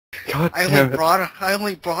God I damn it.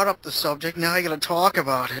 only brought up the subject, now I gotta talk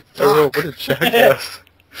about it. Oh, Fuck. what a jackass.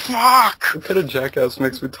 Fuck! What kind of jackass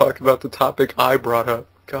makes me talk about the topic I brought up?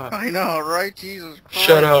 God. I know, right? Jesus Christ.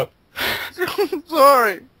 Shut up. I'm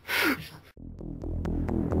sorry.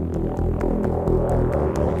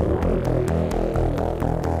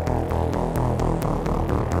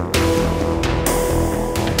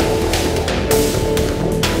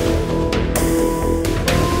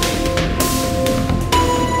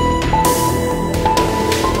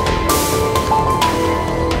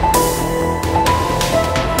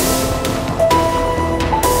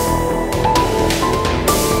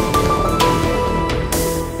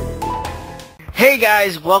 Hey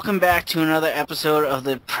guys, welcome back to another episode of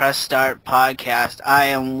the Press Start Podcast. I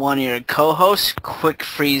am one of your co-hosts, Quick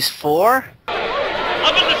Freeze 4. Up in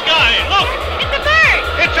the sky, look! It's a bird!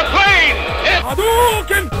 It's a plane! It's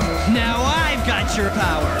Hadouken! Now I've got your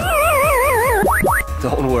power!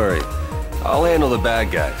 Don't worry, I'll handle the bad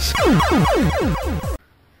guys.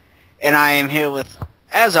 And I am here with,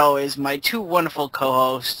 as always, my two wonderful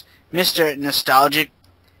co-hosts, Mr. Nostalgic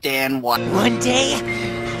Dan One. One day,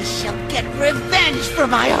 I shall get revenge for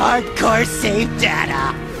my hardcore save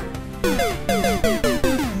data!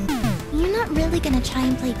 You're not really gonna try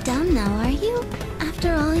and play dumb now, are you?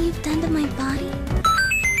 After all you've done to my body?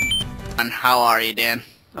 And how are you, Dan?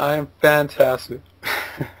 I am fantastic.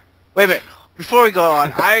 Wait a minute. Before we go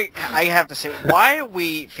on, I have to say, why are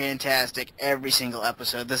we fantastic every single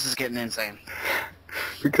episode? This is getting insane.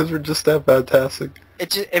 Because we're just that fantastic.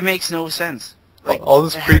 It makes no sense. Like, All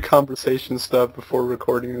this pre-conversation stuff before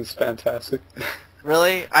recording is fantastic.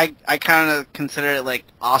 really? I kind of consider it like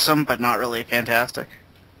awesome, but not really fantastic.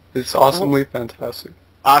 It's awesomely fantastic.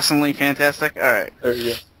 Awesomely fantastic? Alright. There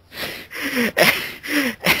you go.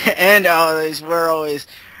 And we're always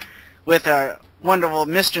with our wonderful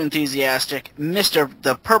Mr. Enthusiastic, Mr.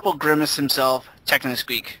 the Purple Grimace himself,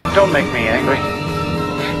 TechnoSqueek. Don't make me angry.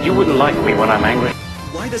 You wouldn't like me when I'm angry.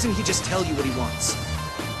 Why doesn't he just tell you what he wants?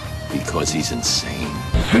 Because he's insane.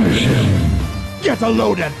 Get a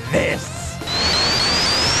load of this!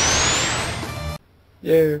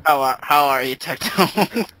 Yeah. How are you, Techno?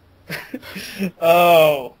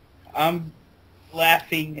 Oh, I'm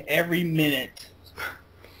laughing every minute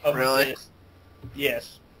of Really? this.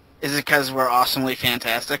 Yes. Is it because we're awesomely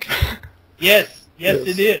fantastic? Yes, Yes.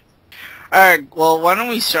 it is. Alright, well, why don't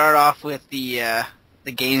we start off with the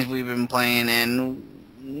games we've been playing, and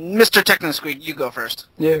Mr. TechnoSqueek, you go first.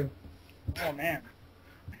 Yeah. Oh, man.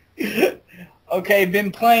 Okay,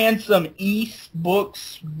 been playing some East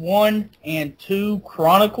Books 1 and 2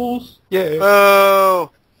 Chronicles. Yeah.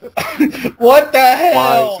 Oh! What the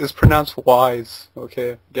hell? Wise. It's pronounced wise.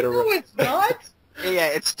 Okay. Get it No, right. it's not. Yeah,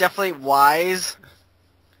 it's definitely wise.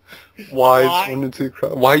 Wise. Why? 1 and 2.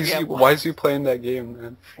 Why is Yeah, you playing that game,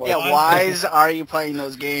 man? Why? Yeah, wise are you playing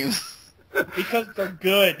those games? Because they're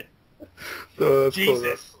good. That's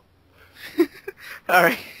Jesus.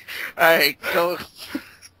 Alright, go.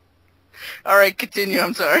 Alright, continue,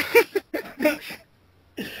 I'm sorry.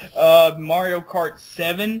 Mario Kart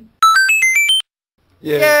 7.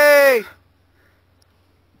 Yeah. Yay!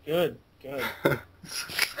 Good.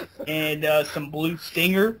 And some Blue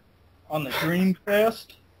Stinger on the Dreamcast.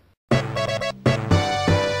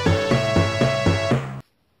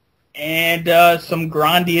 And some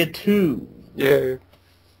Grandia 2. Yeah.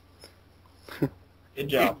 Good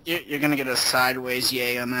job. You're gonna get a sideways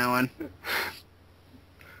yay on that one.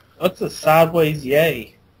 What's a sideways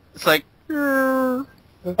yay? It's like...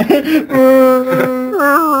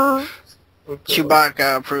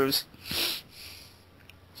 Chewbacca approves.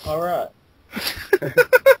 Alright.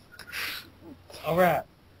 Alright.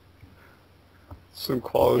 Some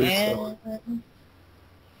quality stuff. And...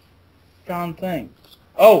 John thing.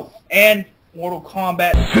 Oh, and Mortal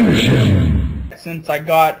Kombat. Since I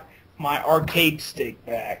got my arcade stick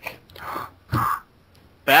back.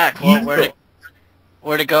 Back? Well,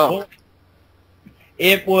 where'd it go? Well,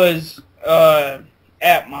 it was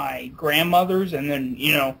at my grandmother's, and then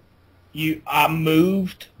I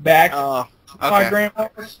moved back Oh, to my okay.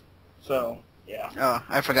 grandmother's. So yeah. Oh,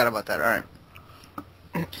 I forgot about that, alright.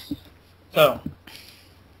 So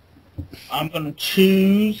I'm gonna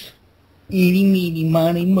choose Eaty Meaty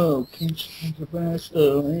Mighty Mo. Oh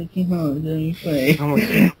my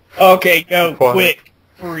God. Okay, go Quiet. quick.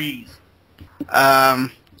 Freeze. I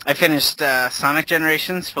finished Sonic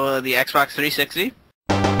Generations for the Xbox 360.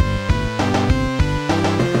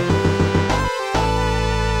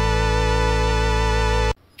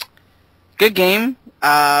 Good game.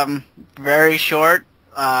 Very short.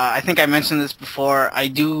 I think I mentioned this before. I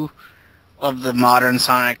do of the modern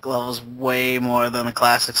Sonic levels way more than the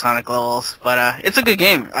classic Sonic levels. But it's a good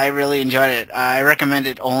game. I really enjoyed it. I recommend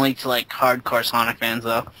it only to like hardcore Sonic fans,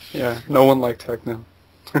 though. Yeah, no one liked Techno.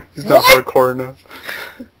 He's not hardcore enough.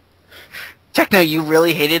 Techno, you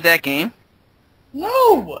really hated that game?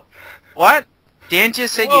 No! What? Dan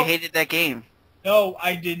just said Whoa. you hated that game. No,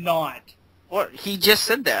 I did not. What? He just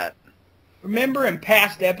said that. Remember in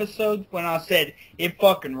past episodes when I said, it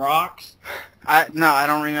fucking rocks? No, I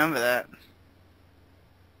don't remember that.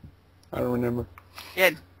 I don't remember. Yeah,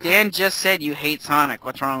 Dan just said you hate Sonic.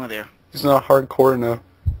 What's wrong with you? He's not hardcore enough.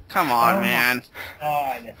 Come on, Oh my man.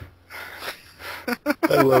 God.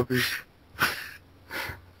 I love you.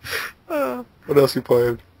 What else you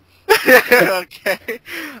played? Okay.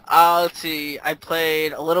 Let's see. I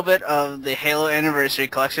played a little bit of the Halo Anniversary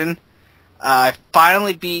Collection. I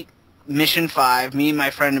finally beat Mission 5. Me and my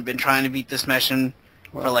friend have been trying to beat this mission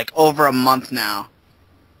for like over a month now.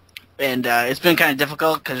 And it's been kind of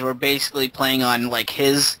difficult because we're basically playing on like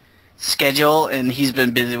his schedule, and he's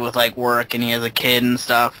been busy with like work, and he has a kid and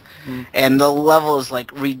stuff. And the level is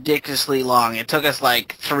like ridiculously long. It took us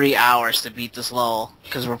like 3 hours to beat this level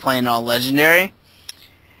because we're playing all legendary.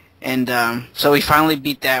 And so we finally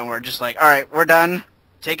beat that, and we're just like, all right, we're done,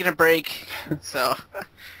 taking a break. So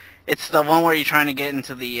it's the one where you're trying to get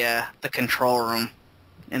into the control room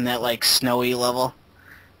in that like snowy level.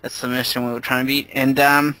 That's the mission we were trying to beat. And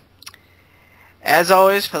as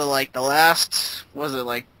always, for the last, was it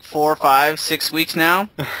like 4, 5, 6 weeks now?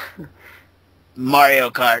 Mario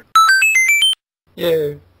Kart.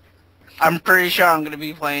 Yay. I'm pretty sure I'm going to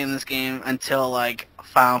be playing this game until like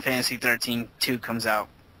Final Fantasy 13-2 comes out.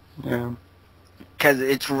 Yeah. Because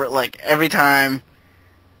it's like every time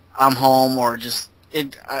I'm home or just,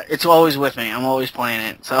 it's always with me. I'm always playing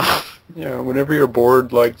it, so. Yeah, whenever you're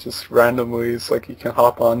bored, like, just randomly, it's like you can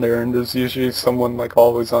hop on there, and there's usually someone, like,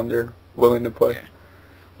 always on there willing to play. Okay.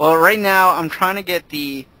 Well, right now, I'm trying to get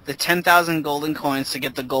the 10,000 golden coins to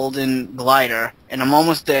get the golden glider, and I'm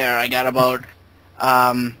almost there. I got about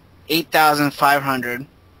 8,500,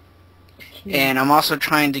 and I'm also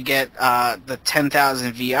trying to get the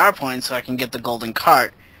 10,000 VR points so I can get the golden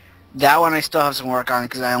cart. That one I still have some work on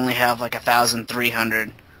because I only have like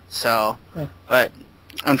 1,300. So, but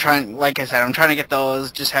I'm trying, like I said, I'm trying to get those,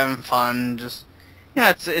 just having fun, just,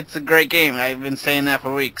 yeah, it's a great game. I've been saying that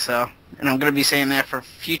for weeks, so, and I'm going to be saying that for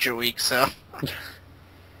future weeks, so.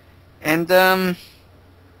 And,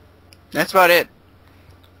 that's about it.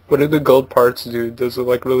 What do the gold parts do? Does it,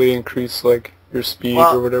 like, really increase, like, your speed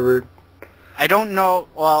or whatever? I don't know,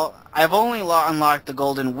 well, I've only unlocked the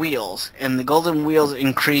golden wheels, and the golden wheels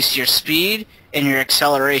increase your speed and your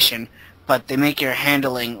acceleration, but they make your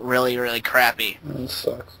handling really, really crappy. That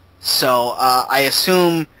sucks. So, I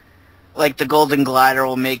assume, like, the golden glider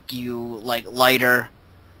will make you, like, lighter.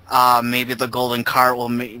 Maybe the golden cart will,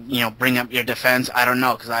 bring up your defense. I don't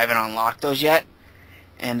know, because I haven't unlocked those yet.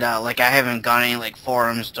 And, like, I haven't gone any, like,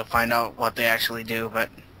 forums to find out what they actually do, but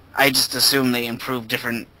I just assume they improve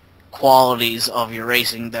different qualities of your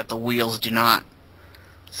racing that the wheels do not.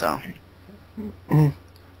 So.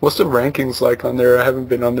 What's the rankings like on there? I haven't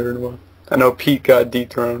been on there in a while. I know Pete got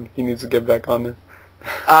dethroned. He needs to get back on there.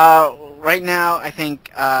 Right now, I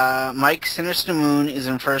think Mike Sinister Moon is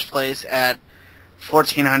in first place at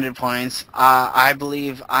 1,400 points. I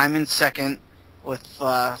believe I'm in second with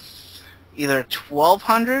either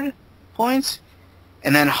 1,200 points,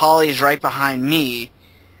 and then Holly's right behind me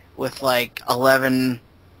with like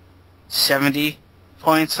 1,170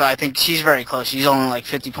 points. So I think she's very close. She's only like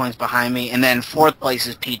 50 points behind me, and then fourth place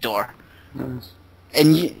is Pete Dorr. Nice.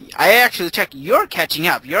 And I actually checked. You're catching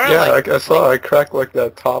up. You're I saw. I cracked like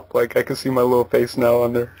that top. Like I can see my little face now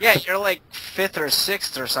on there. Yeah, you're like 5th or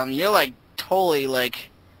 6th or something. You're like totally like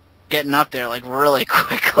getting up there like really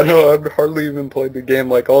quickly. I know. I've hardly even played the game.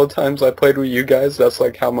 Like all the times I played with you guys, that's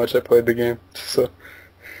like how much I played the game. So.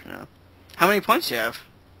 Yeah. How many points do you have?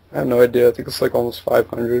 I have no idea. I think it's like almost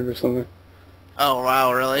 500 or something. Oh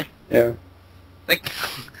wow, really? Yeah. Like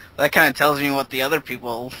that kind of tells me what the other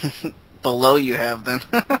people below you have then.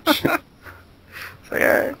 It's like,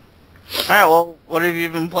 alright. Alright, well, what have you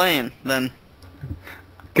been playing then?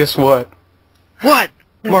 Guess what? What?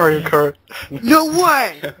 Mario Kart. No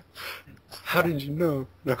way! How did you know?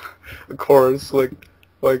 No. Of course, like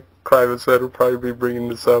Criven said, we'll probably be bringing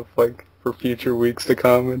this up like for future weeks to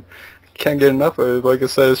come, and can't get enough of it. Like I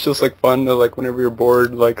said, it's just like fun to like whenever you're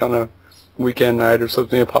bored, like on a weekend night or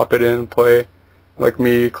something, you pop it in and play. Like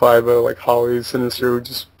me, Clive, like Holly, Sinister, we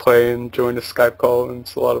just play and join a Skype call, and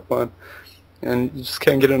it's a lot of fun. And you just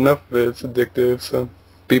can't get enough of it. It's addictive, so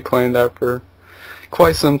be playing that for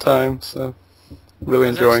quite some time, so really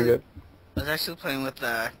enjoying it. I was actually playing with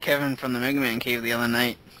Kevin from the Mega Man Cave the other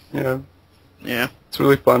night. Yeah. Yeah. It's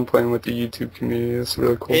really fun playing with the YouTube community. It's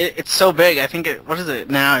really cool. It's so big. I think what is it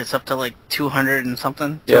now? It's up to like 200 and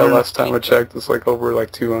something. Yeah, last time I checked, it's like over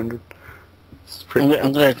like 200. It's pretty.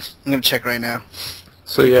 I'm gonna check right now.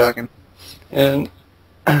 So Keep yeah, talking. and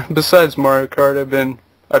besides Mario Kart,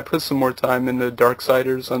 I put some more time into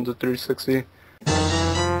Darksiders on the 360,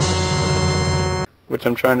 which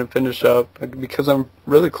I'm trying to finish up because I'm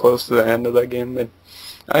really close to the end of that game, and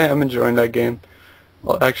I am enjoying that game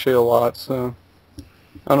actually a lot. So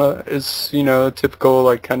I don't know, it's a typical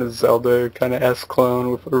like kind of Zelda kind of S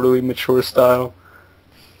clone with a really mature style,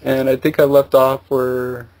 and I think I left off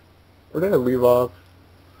where did I leave off?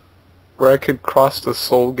 Where I could cross the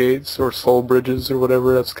soul gates or soul bridges or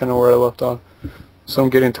whatever. That's kind of where I left off. So I'm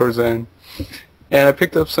getting towards the end. And I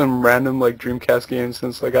picked up some random like Dreamcast games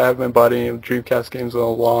since like I haven't bought any of Dreamcast games in a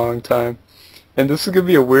long time. And this is gonna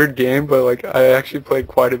be a weird game, but like I actually played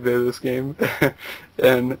quite a bit of this game,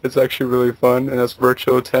 and it's actually really fun. And that's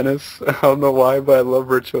Virtua Tennis. I don't know why, but I love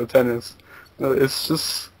Virtua Tennis. It's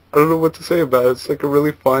just I don't know what to say about it. It's like a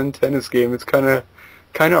really fun tennis game. It's kind of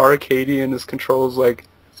arcadey, and its controls like,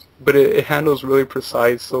 but it handles really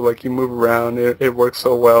precise. So like you move around, it works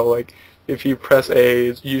so well. Like if you press A,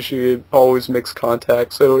 it's usually it always makes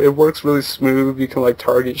contact. So it works really smooth. You can like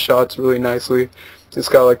target shots really nicely. It's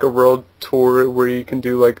got like a world tour where you can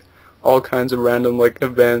do like all kinds of random like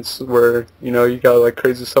events where you got like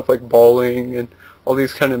crazy stuff like bowling and all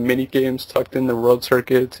these kind of mini games tucked in the world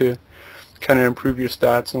circuit to kind of improve your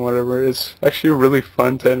stats and whatever. It's actually a really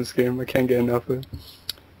fun tennis game. I can't get enough of it.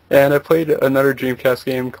 And I played another Dreamcast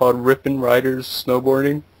game called Rippin' Riders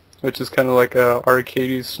Snowboarding, which is kind of like a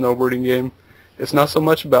arcadey snowboarding game. It's not so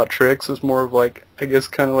much about tricks. It's more of like, I guess,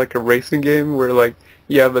 kind of like a racing game where like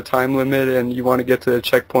you have a time limit and you want to get to the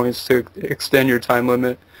checkpoints to extend your time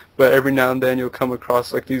limit. But every now and then you'll come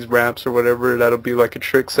across like these ramps or whatever. That'll be like a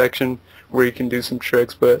trick section where you can do some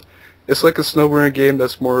tricks. But it's like a snowboarding game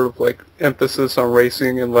that's more of like emphasis on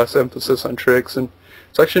racing and less emphasis on tricks. And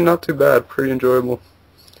it's actually not too bad. Pretty enjoyable.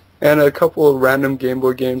 And a couple of random Game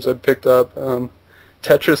Boy games I picked up.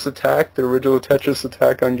 Tetris Attack, the original Tetris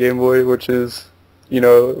Attack on Game Boy, which is,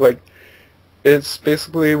 like, it's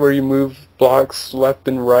basically where you move blocks left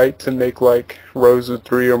and right to make, like, rows of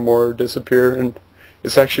 3 or more disappear, and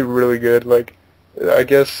it's actually really good. Like, I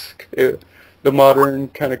guess the modern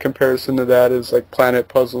kind of comparison to that is, like, Planet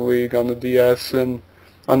Puzzle League on the DS, and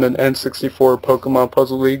on the N64 Pokemon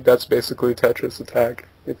Puzzle League, that's basically Tetris Attack,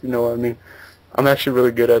 if you know what I mean. I'm actually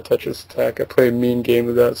really good at Tetris Attack. I play a mean game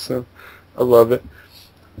of that, so I love it.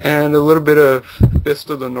 And a little bit of Fist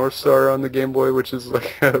of the North Star on the Game Boy, which is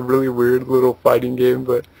like a really weird little fighting game,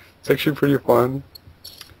 but it's actually pretty fun.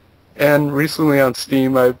 And recently on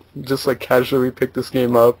Steam, I just like casually picked this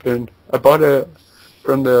game up, and I bought it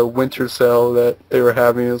from the winter sale that they were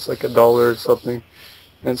having. It was like $1 or something.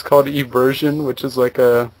 And it's called Eversion, which is like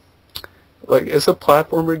it's a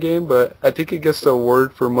platformer game, but I think it gets the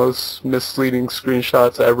award for most misleading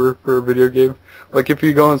screenshots ever for a video game. Like if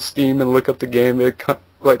you go on Steam and look up the game,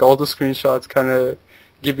 like all the screenshots kind of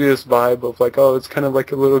give you this vibe of like, oh, it's kind of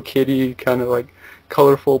like a little kiddie kind of like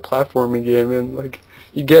colorful platforming game, and like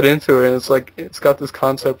you get into it and it's like it's got this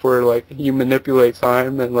concept where like you manipulate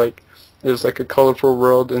time and like there's like a colorful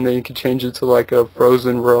world, and then you can change it to like a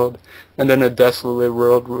frozen world, and then a desolate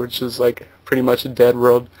world, which is like pretty much a dead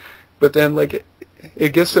world. But then like it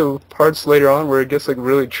gets to parts later on where it gets like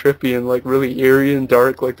really trippy and like really eerie and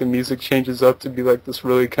dark. Like the music changes up to be like this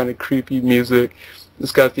really kind of creepy music.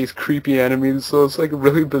 It's got these creepy enemies, so it's like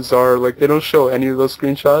really bizarre. Like they don't show any of those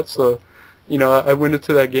screenshots, so I went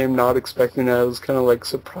into that game not expecting that. I was kind of like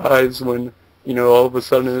surprised when all of a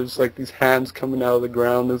sudden there's like these hands coming out of the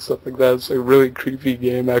ground and stuff like that. It's like a really creepy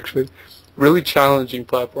game actually. Really challenging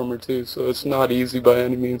platformer too, so it's not easy by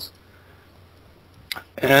any means.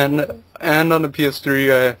 And on the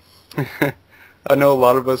PS3, I know a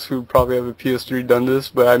lot of us who probably have a PS3 done this,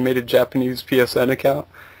 but I made a Japanese PSN account.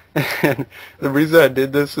 And the reason I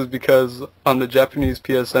did this is because on the Japanese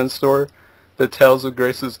PSN store, the Tales of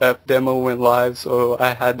Grace's F demo went live, so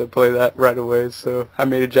I had to play that right away. So I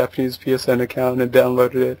made a Japanese PSN account and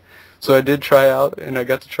downloaded it. So I did try out, and I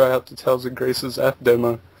got to try out the Tales of Grace's F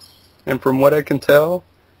demo. And from what I can tell,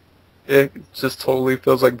 it just totally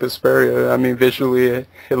feels like Vesperia. I mean, visually,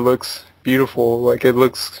 it looks beautiful. Like, it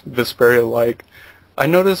looks Vesperia-like. I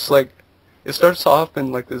noticed, like, it starts off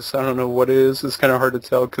in, like, this, I don't know what it is. It's kind of hard to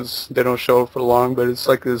tell because they don't show it for long, but it's,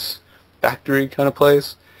 like, this factory kind of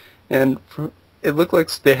place. And it looked like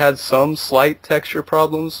they had some slight texture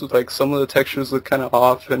problems. Like, some of the textures look kind of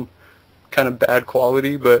off and kind of bad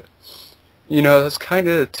quality, but that's kind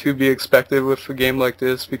of to be expected with a game like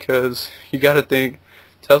this because you got to think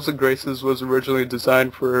Tales of Graces was originally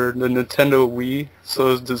designed for the Nintendo Wii, so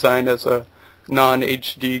it was designed as a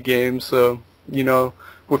non-HD game. So,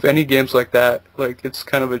 with any games like that, like it's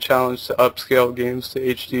kind of a challenge to upscale games to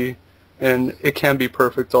HD, and it can't be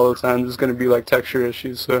perfect all the time. There's going to be like texture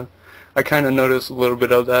issues, so I kind of noticed a little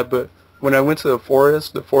bit of that. But when I went to the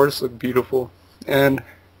forest looked beautiful, and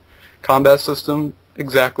combat system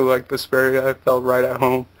exactly like Vesperia. I felt right at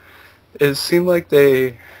home. It seemed like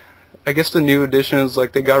I guess the new addition is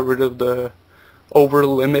like they got rid of the over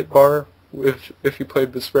limit bar. If you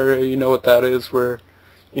played Vesperia, you know what that is, where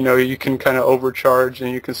you can kind of overcharge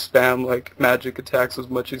and you can spam like magic attacks as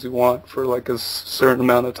much as you want for like a certain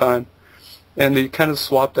amount of time. And they kind of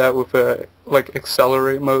swapped that with a like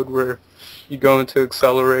accelerate mode where you go into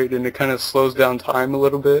accelerate and it kind of slows down time a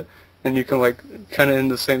little bit, and you can like kind of in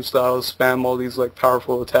the same style spam all these like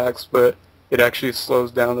powerful attacks, but it actually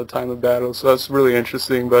slows down the time of battle. So that's really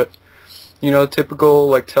interesting. But typical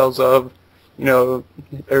like Tales of, your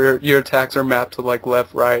attacks are mapped to like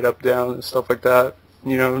left, right, up, down, and stuff like that.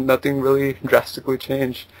 Nothing really drastically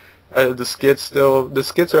changed. The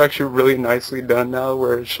skits are actually really nicely done now,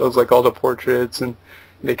 where it shows like all the portraits and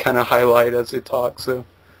they kind of highlight as they talk. So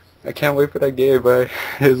I can't wait for that game. But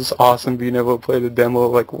it was awesome being able to play the demo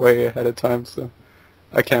like way ahead of time. So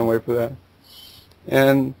I can't wait for that.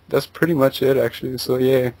 And that's pretty much it actually. So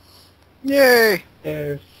yay. Yay!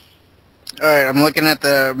 Yay. Alright, I'm looking at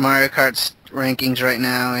the Mario Kart rankings right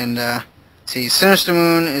now, and see, Sinister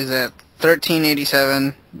Moon is at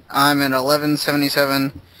 1387, I'm at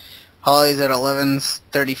 1177, Holly's at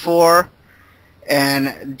 1134,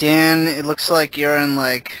 and Dan, it looks like you're in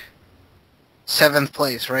like 7th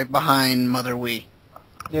place, right behind Mother Wii.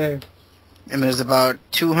 Yay. And there's about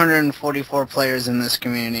 244 players in this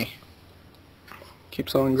community.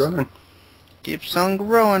 Keeps on growing. Keeps on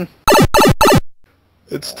growing.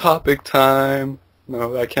 It's topic time.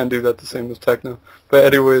 No, I can't do that the same as Techno. But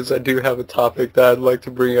anyways, I do have a topic that I'd like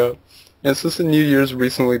to bring up. And since the New Year's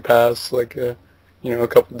recently passed, like, a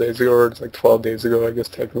couple of days ago, or it's like 12 days ago, I guess,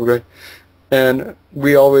 technically. And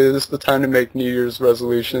it's the time to make New Year's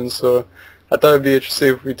resolutions, so I thought it'd be interesting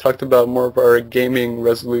if we talked about more of our gaming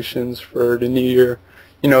resolutions for the new year.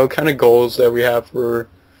 Kind of goals that we have for,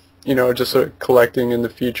 just collecting in the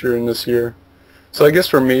future in this year. So I guess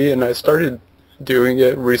for me, and I started doing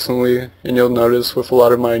it recently, and you'll notice with a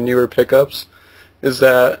lot of my newer pickups, is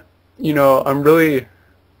that, I'm really,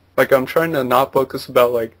 like, I'm trying to not focus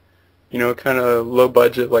about, like, kind of low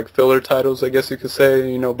budget, like, filler titles, I guess you could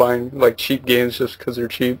say, buying, like, cheap games just because they're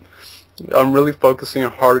cheap. I'm really focusing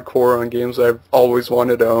hardcore on games I've always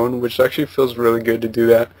wanted to own, which actually feels really good to do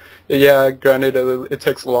that. Yeah, granted, it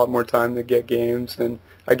takes a lot more time to get games, and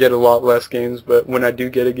I get a lot less games, but when I do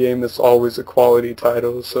get a game, it's always a quality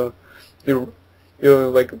title, so,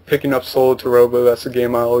 like picking up Solo to Robo, that's a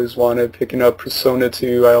game I always wanted. Picking up Persona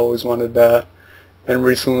 2, I always wanted that. And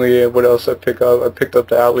recently, what else I picked up? I picked up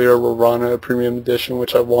the Atelier Rorana Premium Edition,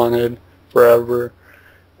 which I wanted forever.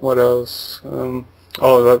 What else?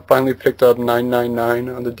 I finally picked up 999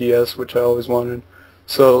 on the DS, which I always wanted.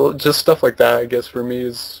 So just stuff like that, I guess, for me,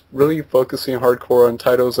 is really focusing hardcore on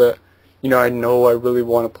titles that, I know I really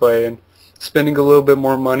want to play. And spending a little bit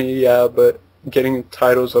more money, yeah, but getting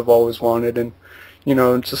titles I've always wanted, and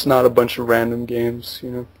just not a bunch of random games,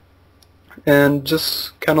 And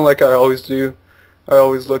just kind of like I always do, I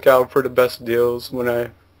always look out for the best deals when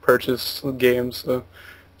I purchase games. So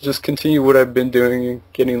just continue what I've been doing and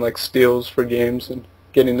getting like steals for games and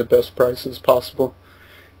getting the best prices possible.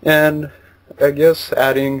 And I guess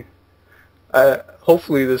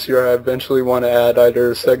hopefully this year I eventually want to add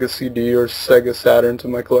either a Sega CD or Sega Saturn to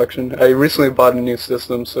my collection. I recently bought a new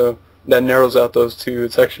system, so that narrows out those two.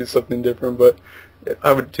 It's actually something different, but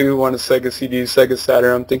I do want a Sega CD, Sega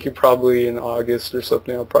Saturn. I'm thinking probably in August or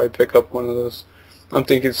something I'll probably pick up one of those. I'm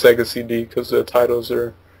thinking Sega CD because the titles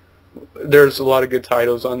there's a lot of good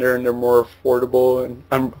titles on there and they're more affordable,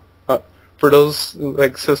 and for those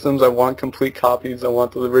like systems I want complete copies. I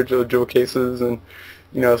want the original jewel cases, and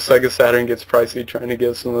Sega Saturn gets pricey trying to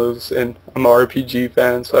get some of those, and I'm an RPG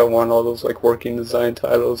fan, so I want all those like working design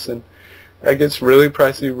titles, and that gets really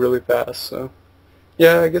pricey really fast. So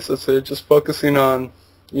yeah, I guess that's it. Just focusing on,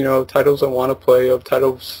 titles I want to play, of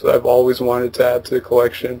titles I've always wanted to add to the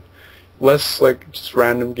collection. Less like just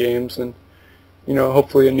random games, and,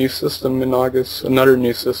 hopefully a new system in August. Another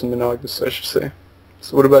new system in August, I should say.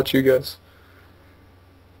 So what about you guys?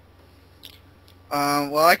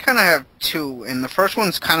 Well, I kind of have two, and the first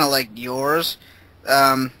one's kind of like yours.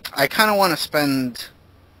 I kind of want to spend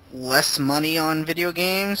less money on video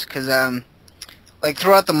games, because, like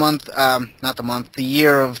throughout the month, not the month, the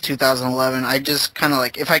year of 2011, I just kind of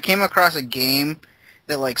like, if I came across a game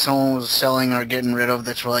that like someone was selling or getting rid of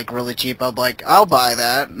that's like really cheap, I'd like, I'll buy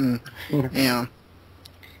that, and you know,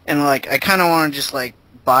 and like I kind of want to just like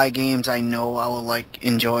buy games I know I will like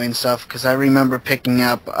enjoy and stuff, because I remember picking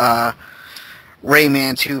up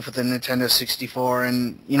Rayman 2 for the Nintendo 64,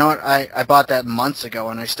 and you know what, I bought that months ago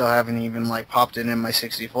and I still haven't even like popped it in my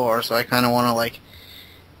 64, so I kind of want to like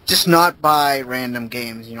just not buy random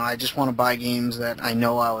games, you know. I just want to buy games that I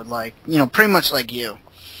know I would like, you know, pretty much like you.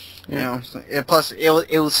 You know, plus it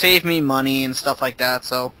will save me money and stuff like that,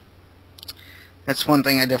 so that's one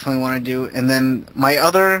thing I definitely want to do. And then my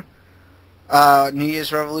other New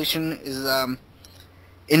Year's resolution is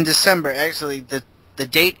in December. Actually, the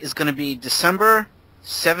date is going to be December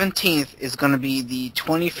 17th is going to be the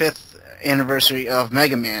 25th anniversary of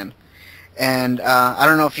Mega Man. And I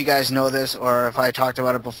don't know if you guys know this or if I talked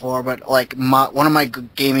about it before, but like one of my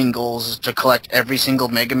gaming goals is to collect every single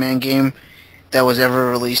Mega Man game that was ever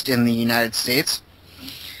released in the United States.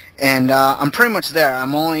 And I'm pretty much there.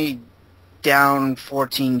 I'm only down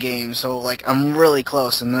 14 games, so like I'm really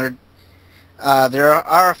close. And there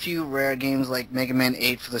are a few rare games like Mega Man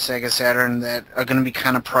 8 for the Sega Saturn that are going to be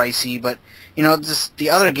kind of pricey, but you know, just the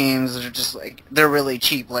other games are just like, they're really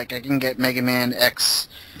cheap. Like I can get Mega Man X4,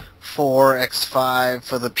 X5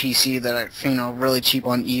 for the PC that are, you know, really cheap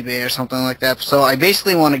on eBay or something like that. So I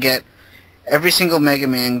basically want to get every single Mega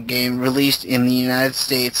Man game released in the United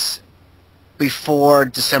States before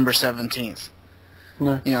December 17th.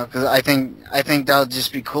 Yeah. You know, because I think that would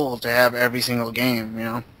just be cool to have every single game,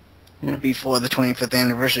 you know, before the 25th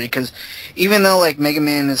anniversary. Because even though like Mega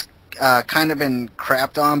Man has kind of been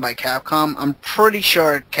crapped on by Capcom, I'm pretty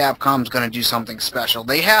sure Capcom's going to do something special.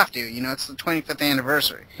 They have to, you know, it's the 25th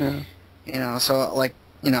anniversary. Yeah. You know, so like,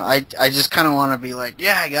 you know, I just kind of want to be like,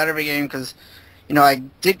 yeah, I got every game, because you know, I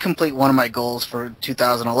did complete one of my goals for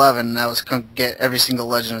 2011, and that was to get every single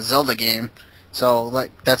Legend of Zelda game. So,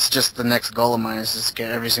 like, that's just the next goal of mine, is just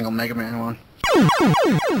get every single Mega Man one.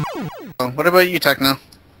 What about you, Techno?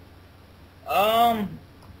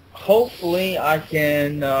 Hopefully I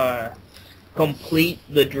can complete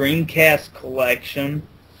the Dreamcast collection.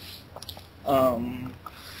 One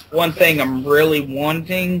thing I'm really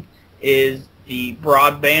wanting is the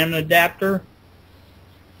broadband adapter.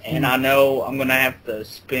 And I know I'm going to have to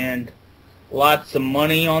spend lots of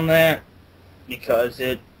money on that because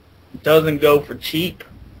it doesn't go for cheap.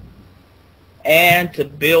 And to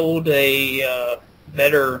build a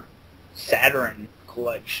better Saturn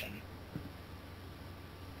collection.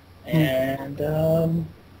 And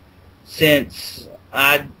since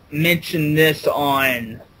I mentioned this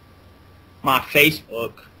on my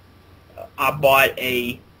Facebook, I bought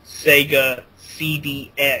a Sega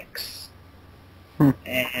CDX.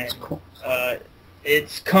 And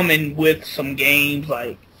it's coming with some games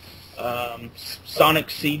like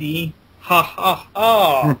Sonic CD. Ha ha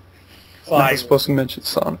ha! Not supposed to mention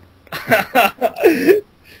Sonic.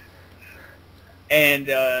 And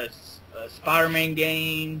a Spider-Man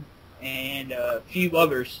game and a few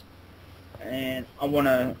others. And I want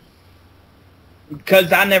to,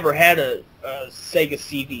 because I never had a Sega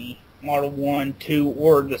CD, Model 1, 2,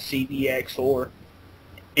 or the CDX, or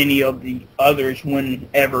any of the others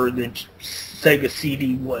whenever the Sega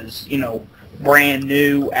CD was, you know, brand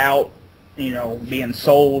new, out, you know, being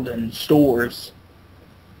sold in stores.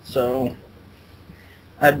 So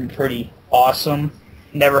that'd be pretty awesome.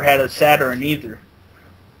 Never had a Saturn either.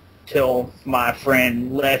 Till my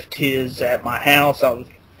friend left his at my house. And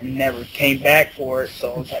never came back for it,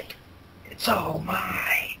 so I was like, it's all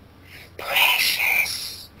mine.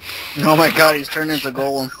 Precious. Oh my god, he's turned into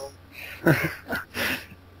Golem.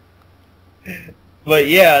 But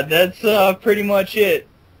yeah, that's pretty much it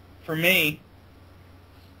for me.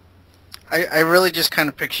 I really just kind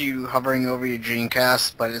of picture you hovering over your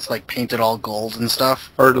Dreamcast, but it's like painted all gold and stuff.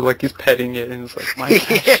 Or like he's petting it and it's like, my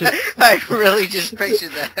precious. Yeah, I really just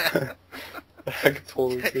pictured that. I could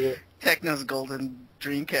totally see it. Techno's golden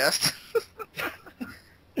Dreamcast.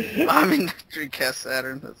 I mean, Dreamcast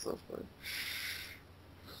Saturn, that's so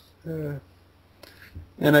funny.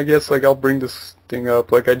 And I guess like I'll bring this thing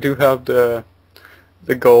up. Like I do have the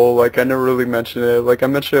goal. Like I never really mentioned it. Like I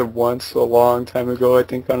mentioned it once a long time ago, I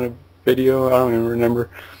think, on a video. I don't even remember.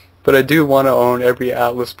 But I do want to own every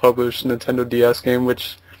Atlas published Nintendo DS game,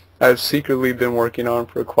 which I've secretly been working on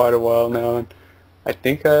for quite a while now. And I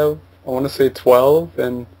think I want to say 12,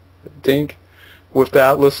 and I think with the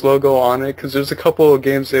Atlas logo on it, because there's a couple of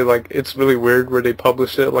games they like. It's really weird where they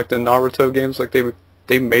publish it, like the Naruto games. Like they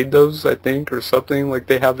they made those, I think, or something. Like,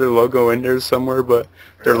 they have their logo in there somewhere, but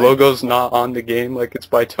their logo's not on the game. Like, it's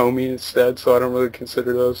by Tomy instead, so I don't really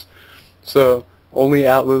consider those. So, only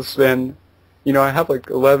Atlas, and, you know, I have like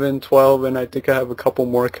 11, 12, and I think I have a couple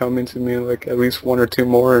more coming to me, like at least 1 or 2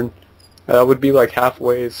 more, and that would be like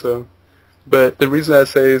halfway, so. But the reason I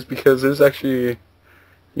say is because there's actually,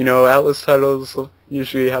 you know, Atlas titles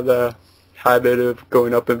usually have the habit of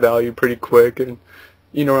going up in value pretty quick, and,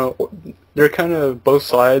 you know, they're kind of both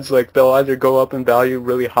sides. Like, they'll either go up in value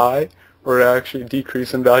really high or actually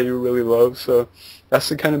decrease in value really low, so that's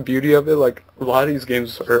the kind of beauty of it. Like, a lot of these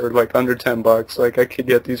games are like under $10. Like, I could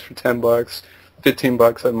get these for $10,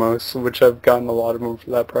 $15 at most, which I've gotten a lot of them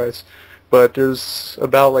for that price. But there's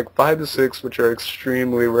about like 5 to 6 which are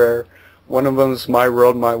extremely rare. One of them is My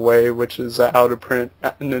World, My Way, which is an out-of-print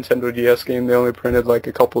Nintendo DS game. They only printed like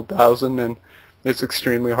a couple thousand, and it's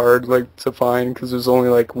extremely hard like to find because there's only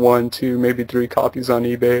like 1, 2, maybe 3 copies on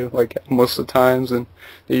eBay like most of the times, and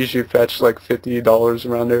they usually fetch like $50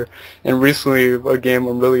 around there. And recently, a game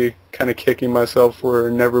I'm really kind of kicking myself for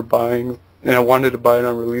never buying, and I wanted to buy it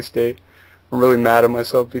on release date. I'm really mad at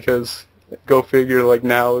myself because, go figure, like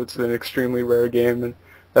now it's an extremely rare game, and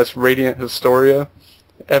that's Radiant Historia.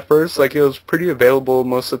 At first, like, it was pretty available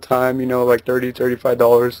most of the time, you know, like $30,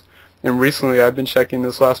 $35. And recently, I've been checking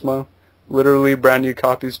this last month, literally brand new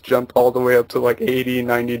copies jumped all the way up to like $80,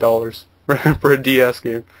 $90 for a DS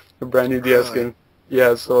game, a brand new DS game.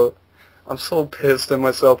 Yeah, so I'm so pissed at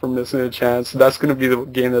myself for missing a chance. That's going to be the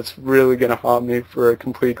game that's really going to haunt me for a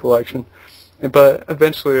complete collection. But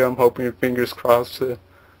eventually, I'm hoping, fingers crossed, to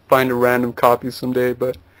find a random copy someday.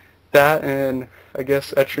 But that, and I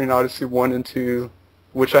guess Etrian Odyssey 1 and 2,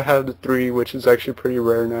 which I have the 3, which is actually pretty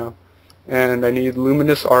rare now. And I need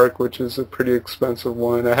Luminous Arc, which is a pretty expensive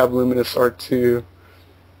one. I have Luminous Arc 2.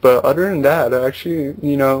 But other than that, I actually,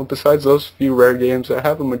 you know, besides those few rare games, I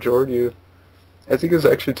have a majority of, I think it's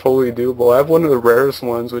actually totally doable. I have one of the rarest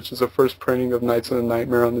ones, which is the first printing of Nights of the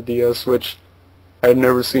Nightmare on the DS, which I've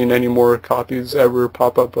never seen any more copies ever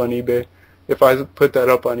pop up on eBay. If I put that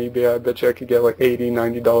up on eBay, I bet you I could get like $80,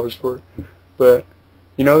 $90 for it. But,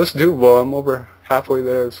 you know, it's doable. I'm over halfway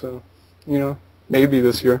there, so, you know, maybe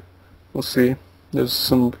this year. We'll see. There's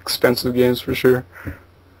some expensive games for sure.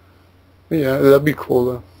 But yeah, that'd be cool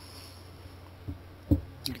though.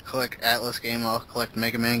 You collect Atlas game, I'll collect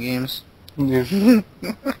Mega Man games. Yeah.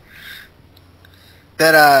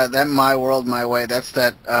 That My World, My Way, that's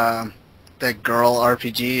that girl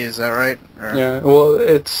RPG, is that right? Or? Yeah, well,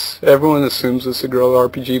 everyone assumes it's a girl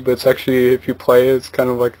RPG, but it's actually, if you play it, it's kind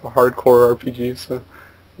of like a hardcore RPG, so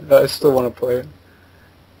I still want to play it.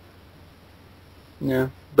 Yeah,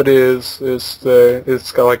 but it's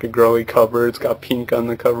got like a girly cover, it's got pink on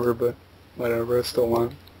the cover, but whatever, I still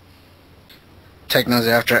want it. Techno's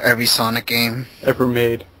after every Sonic game Ever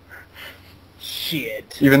made.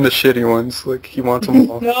 Shit. Even the shitty ones, like, he wants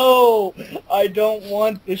them all. No, I don't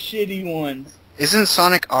want the shitty ones. Isn't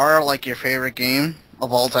Sonic R like your favorite game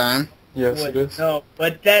of all time? Yes, it is. No,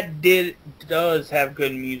 but that does have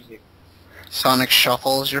good music. Sonic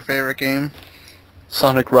Shuffle is your favorite game?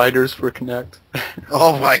 Sonic Riders for Connect.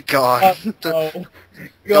 Oh my god. Oh,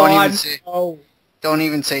 Don't God, don't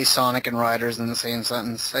even say Sonic and Riders in the same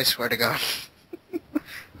sentence. I swear to God.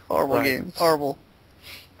 Horrible Right. game. Horrible.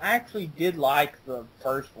 I actually did like the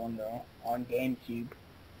first one, though, on GameCube.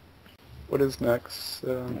 What is next?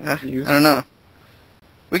 I news? don't know.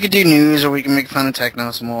 We could do news, or we can make fun of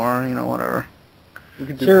Techno some more, you know, whatever. We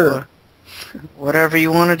could do Sure. Whatever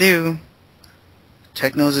you want to do.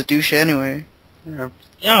 Techno's a douche anyway. Yeah.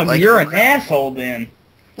 No, Like- you're an asshole then.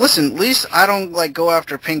 Listen, at least I don't, like, go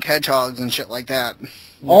after pink hedgehogs and shit like that.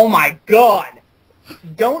 Oh my God!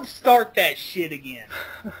 Don't start that shit again.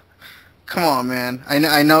 Come on, man.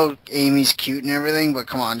 I know Amy's cute and everything, but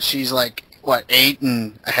come on, she's like, what, 8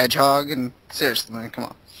 and a hedgehog? And seriously, man, come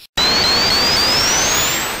on.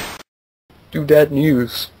 Do that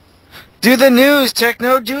news. Do the news,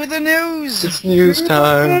 Techno, do the news! It's news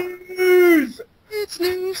time. News! It's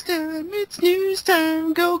news time, it's news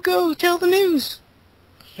time, go, go, tell the news!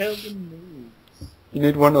 Tell the news. You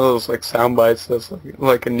need one of those like sound bites that's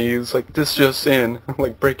like a news, like this just in,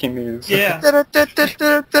 like breaking news. Yeah.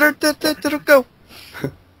 Go!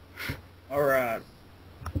 Alright.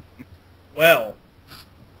 Well,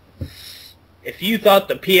 if you thought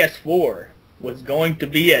the PS4 was going to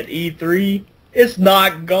be at E3, it's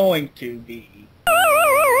not going to be.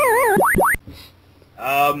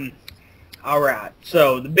 Alright,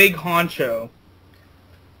 so the big honcho,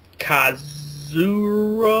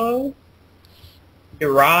 Kazuo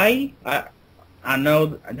Hirai? I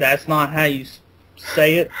know that's not how you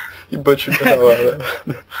say it. You butchered the hell out of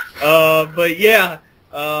that. But yeah,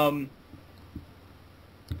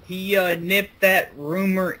 he nipped that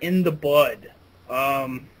rumor in the bud.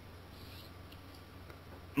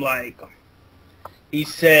 Like, he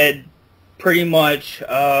said pretty much,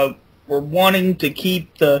 we're wanting to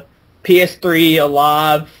keep the PS3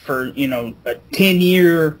 alive for, a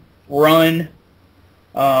 10-year run.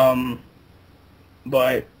 But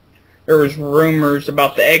there was rumors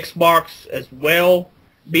about the Xbox as well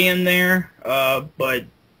being there, but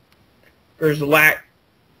there's a lack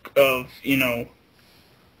of, they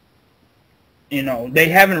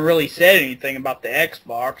haven't really said anything about the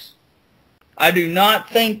Xbox. I do not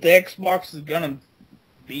think the Xbox is going to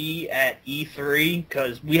be at E3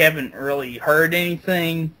 because we haven't really heard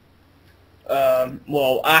anything.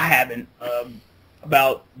 Well, I haven't,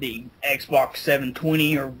 about the Xbox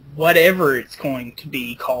 720 or whatever it's going to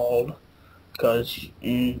be called, because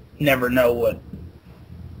you never know what,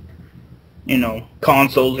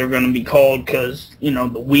 consoles are going to be called, because, the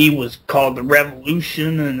Wii was called the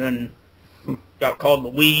Revolution, and then got called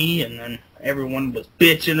the Wii, and then everyone was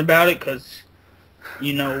bitching about it, because,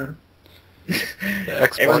 the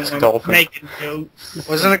Xbox Dolphin. Making jokes.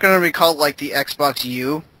 Wasn't it going to be called, like, the Xbox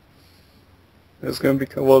U? It was going to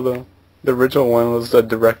be, well, the original one was the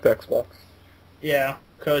Direct Xbox. Yeah,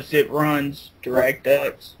 because it runs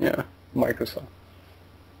DirectX. Yeah, Microsoft.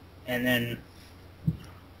 And then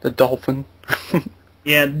the Dolphin.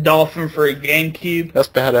 Yeah, Dolphin for a GameCube. That's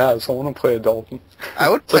badass. I want to play a Dolphin. I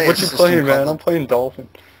would play what you playing, man? I'm playing Dolphin.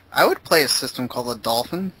 I would play a system called the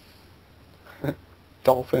Dolphin.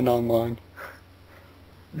 Dolphin Online.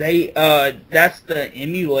 They, that's the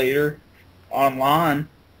emulator online.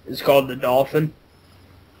 It's called the Dolphin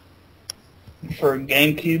for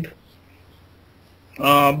GameCube.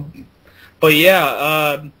 But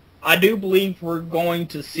yeah, I do believe we're going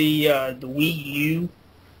to see the Wii U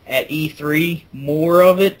at E3, more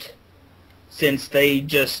of it, since they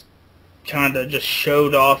just kind of just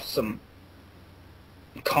showed off some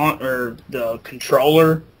the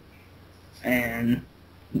controller and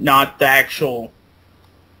not the actual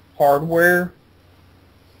hardware,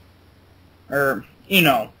 or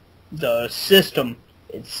the system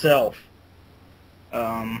itself.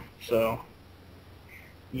 So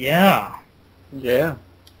yeah. Yeah.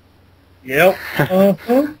 Yep.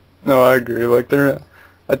 No, I agree. Like,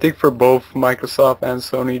 I think for both Microsoft and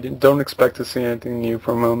Sony, don't expect to see anything new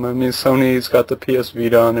from them. I mean, Sony's got the PS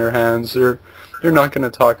Vita on their hands. They're not going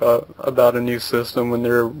to talk about a new system when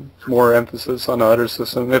there's more emphasis on the other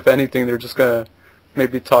system. If anything, they're just going to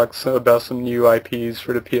maybe talk about some new IPs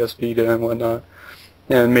for the PS Vita and whatnot,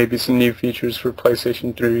 and maybe some new features for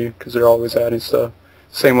PlayStation 3, because they're always adding stuff.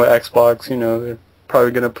 Same with Xbox, they're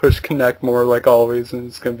probably going to push Kinect more like always, and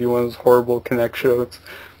it's going to be one of those horrible Kinect shows.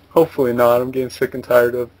 Hopefully not. I'm getting sick and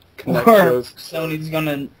tired of Kinect shows. Sony's going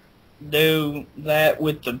to do that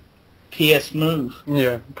with the PS Move.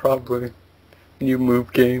 Yeah, probably. New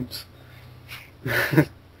Move games.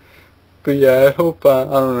 But yeah, I hope, I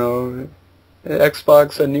don't know, a new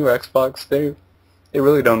Xbox, they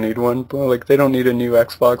really don't need one. But, like, they don't need a new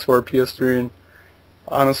Xbox or a PS3, and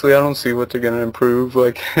honestly, I don't see what they're going to improve.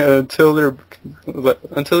 Like, until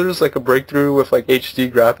there's, like, a breakthrough with, like,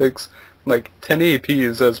 HD graphics, like, 1080p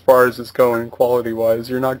is as far as it's going quality-wise.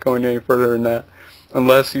 You're not going any further than that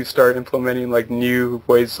unless you start implementing, like, new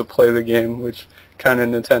ways to play the game, which kind of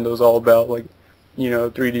Nintendo's all about, like,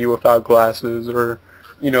 3D without glasses, or,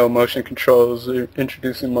 motion controls, or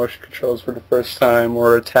introducing motion controls for the first time,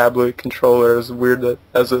 or a tablet controller, as weird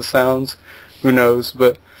as it sounds. Who knows?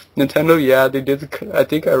 But Nintendo, yeah, they did. I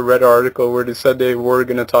think I read an article where they said they were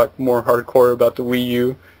going to talk more hardcore about the Wii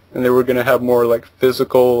U, and they were going to have more, like,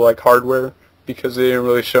 physical, like, hardware, because they didn't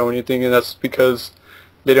really show anything, and that's because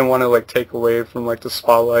they didn't want to, like, take away from, like, the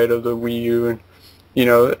spotlight of the Wii U, and,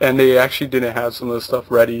 and they actually didn't have some of the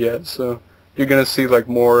stuff ready yet, so you're going to see, like,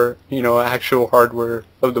 more, actual hardware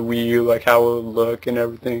of the Wii U, like, how it would look and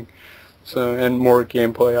everything, so, and more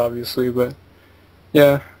gameplay, obviously, but,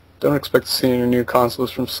 yeah, don't expect to see any new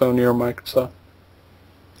consoles from Sony or Microsoft.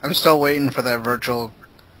 I'm still waiting for that virtual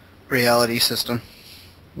reality system.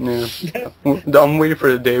 Yeah. I'm waiting for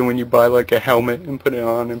the day when you buy, like, a helmet and put it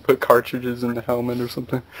on and put cartridges in the helmet or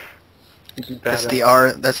something. That's the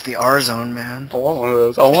R zone, man. I want one of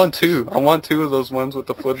those. I want two. I want two of those ones with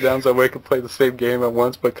the flip downs. That way I can play the same game at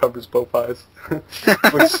once but covers both eyes.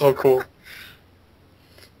 Looks so cool.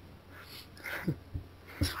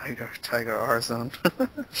 Tiger R zone.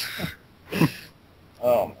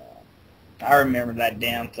 Oh man, I remember that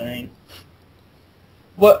damn thing.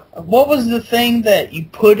 What was the thing that you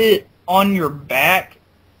put it on your back,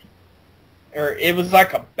 or it was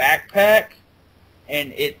like a backpack,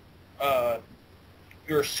 and it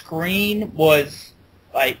your screen was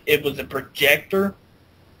like it was a projector.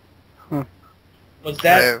 Huh. Was I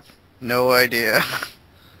that? have no idea.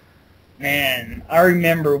 Man, I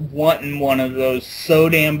remember wanting one of those so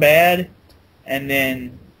damn bad, and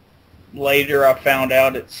then later I found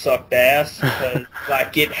out it sucked ass because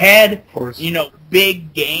like it had, you know,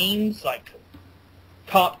 big games like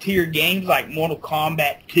top tier games like Mortal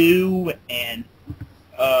Kombat 2, and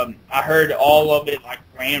I heard all of it like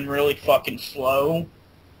ran really fucking slow,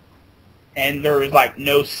 and there was like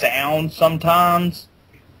no sound sometimes.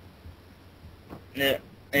 It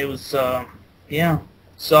was yeah,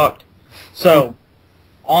 sucked. So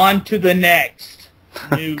on to the next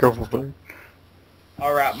news. Go for it.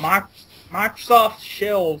 All right, Microsoft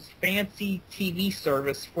shelves fancy TV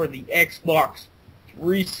service for the Xbox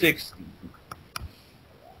 360.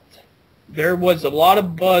 There was a lot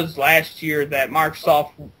of buzz last year that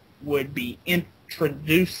Microsoft would be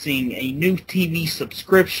introducing a new TV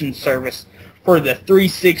subscription service for the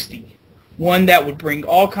 360, one that would bring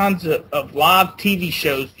all kinds of live TV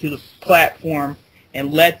shows to the platform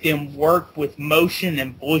and let them work with motion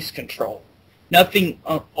and voice control. Nothing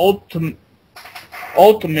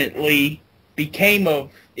ultimately became of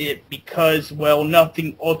it because, well,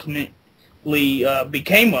 nothing ultimately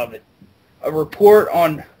became of it. A report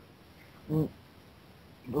on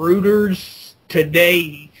Reuters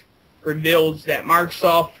today reveals that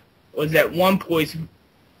Microsoft was at one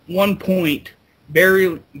point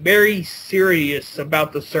very serious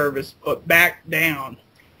about the service, but backed down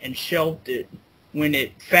and shelved it when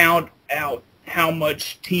it found out how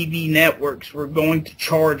much TV networks were going to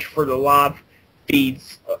charge for the live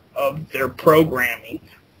feeds of their programming.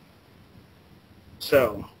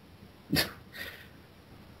 So, I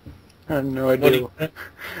have no idea.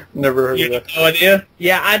 Never heard of that. No idea?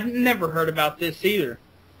 Yeah, I'd never heard about this either.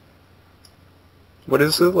 What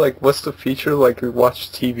is it like? What's the feature? Like you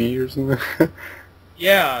watch TV or something?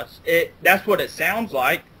 Yeah, that's what it sounds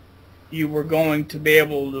like. You were going to be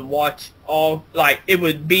able to watch all, like, it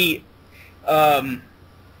would be,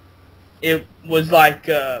 it was like,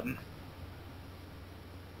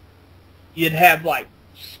 you'd have, like,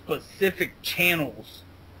 specific channels.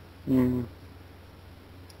 Mm.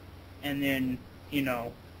 And then, you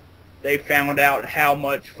know, they found out how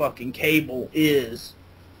much fucking cable is.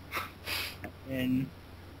 And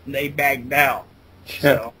they backed out. Yeah.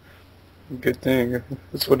 So. Good thing.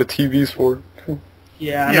 That's what a TV's for.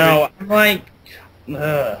 Yeah, I know. I'm like,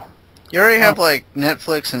 You already have like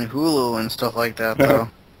Netflix and Hulu and stuff like that, though.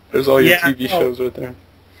 There's all your TV shows right there.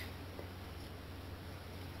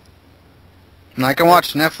 And I can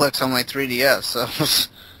watch Netflix on my 3DS, so...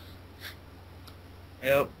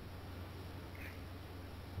 Yep.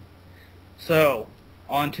 So,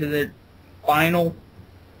 on to the final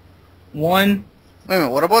one. Wait a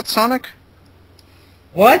minute, what about Sonic?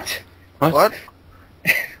 What? What?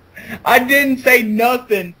 I didn't say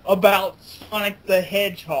nothing about Sonic the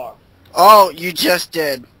Hedgehog. Oh, you just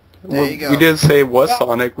did. There you go. We didn't say it was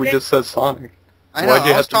Sonic, we just said Sonic. I know, Why'd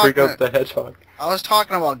you have to bring up the Hedgehog? I was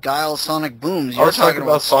talking about Guile Sonic Booms. You I were was talking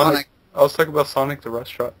about Sonic. I was talking about Sonic the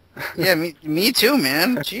restaurant. Yeah, me too,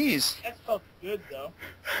 man. Jeez. That felt good, though.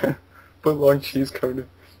 Put long cheese coated.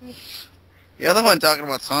 You're the one talking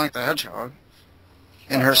about Sonic the Hedgehog.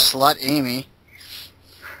 And her slut, Amy.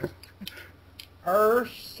 Her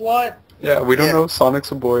slut? Yeah, we don't know if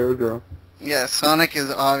Sonic's a boy or a girl. Yeah, Sonic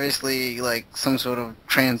is obviously like some sort of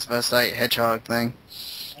transvestite hedgehog thing.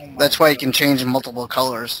 That's why he can change multiple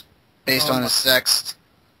colors based on his sex.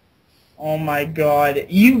 Oh my god.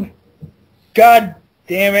 God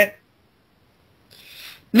damn it.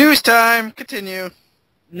 News time! Continue.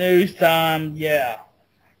 News time, yeah.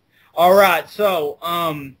 Alright, so,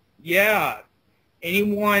 yeah.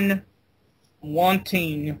 Anyone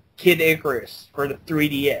wanting Kid Icarus for the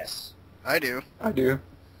 3DS? I do. I do.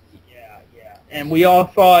 Yeah. And we all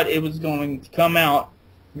thought it was going to come out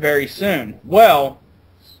very soon. Well,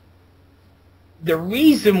 the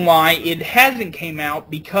reason why it hasn't came out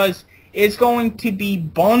because it's going to be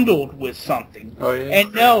bundled with something. Oh, yeah?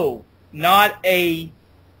 And no, not a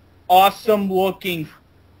awesome looking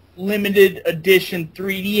limited edition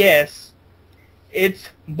 3DS. It's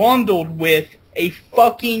bundled with a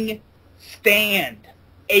fucking stand.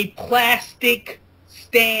 A plastic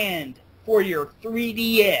stand for your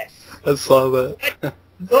 3DS. I saw that. What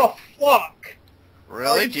the fuck?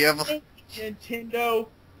 Really? Do you have a... Nintendo?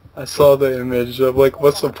 I saw the image of, like,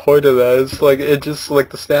 what's the point of that? It's like, it just, like,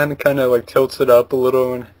 the stand kind of, like, tilts it up a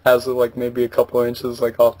little and has it, like, maybe a couple inches,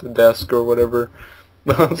 like, off the desk or whatever.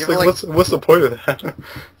 It's like, what's the point of that?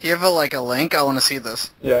 Do you have, like, a link? I want to see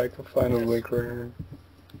this. Yeah, I can find a link right here.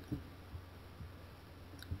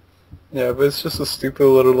 Yeah, but it's just a stupid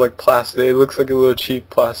little, like, plastic. It looks like a little cheap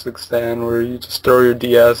plastic stand where you just throw your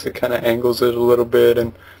DS, it kind of angles it a little bit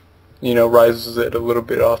and, you know, rises it a little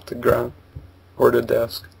bit off the ground or the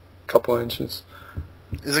desk, a couple inches.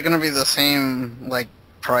 Is it going to be the same, like,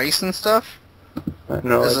 price and stuff I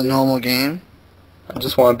know. as a normal game? I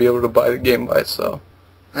just want to be able to buy the game by itself.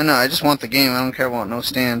 I know, I just want the game. I don't care about no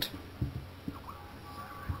stand.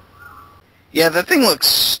 Yeah, that thing looks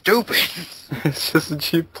stupid. It's just a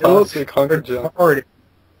cheap plastic hunk of junk.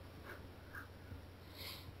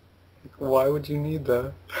 Why would you need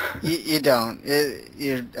that? You don't.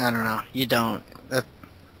 I don't know. You don't.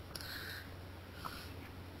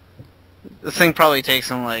 The thing probably takes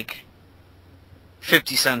them like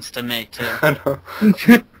 50 cents to make, too. I know.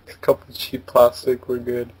 A couple of cheap plastic were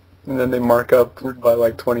good. And then they mark up by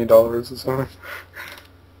like $20 or something.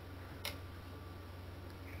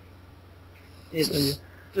 It's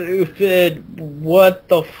stupid. What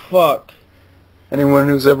the fuck? Anyone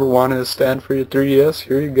who's ever wanted a stand for your 3DS,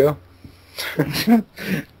 here you go.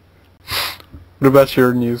 What about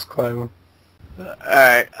your news, Clive?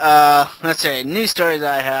 Alright, let's see. News stories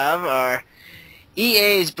I have are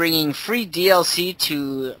EA is bringing free DLC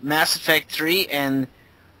to Mass Effect 3 and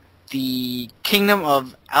the Kingdom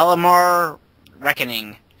of Alamar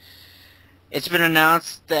Reckoning. It's been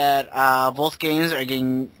announced that both games are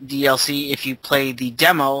getting DLC if you play the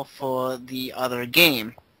demo for the other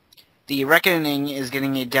game. The Reckoning is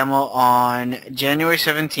getting a demo on January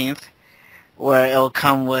 17th, where it'll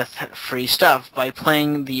come with free stuff. By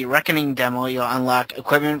playing the Reckoning demo, you'll unlock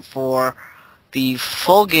equipment for the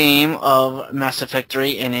full game of Mass Effect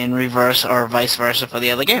 3 and in reverse or vice versa for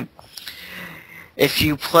the other game. If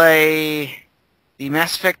you play the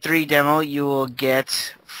Mass Effect 3 demo, you will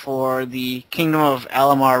get, for the Kingdom of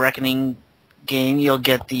Alamar Reckoning game, you'll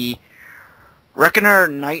get the Reckoner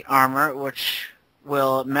Knight Armor, which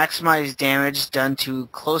will maximize damage done to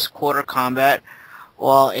close quarter combat,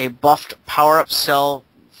 while a buffed power-up cell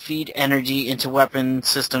feed energy into weapon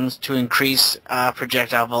systems to increase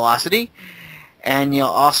projectile velocity. And you'll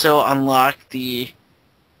also unlock the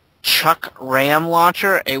Chuck Ram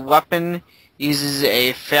Launcher. A weapon uses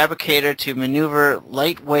a fabricator to maneuver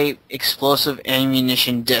lightweight explosive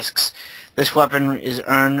ammunition discs. This weapon is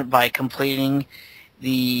earned by completing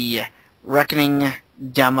the Reckoning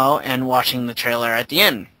demo and watching the trailer at the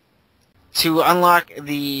end. To unlock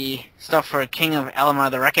the stuff for King of Alamar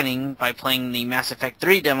the Reckoning by playing the Mass Effect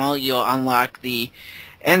 3 demo, you'll unlock the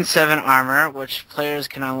N7 armor, which players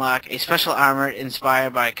can unlock a special armor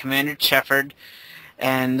inspired by Commander Shepard,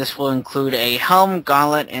 and this will include a helm,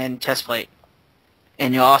 gauntlet, and test plate.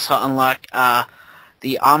 And you'll also unlock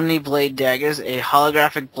the Omni Blade daggers, a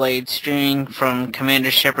holographic blade streaming from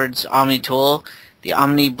Commander Shepard's Omni tool. The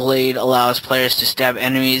Omni Blade allows players to stab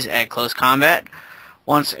enemies at close combat.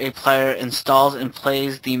 Once a player installs and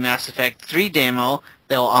plays the Mass Effect 3 demo,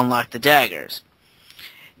 they will unlock the daggers.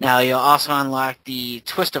 Now you'll also unlock the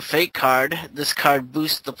Twist of Fate card. This card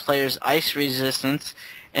boosts the player's ice resistance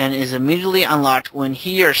and is immediately unlocked when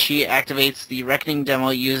he or she activates the Reckoning demo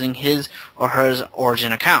using his or her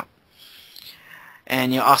Origin account.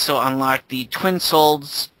 And you'll also unlock the Twin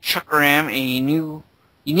Souls Chuck Ram, a new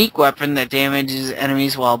unique weapon that damages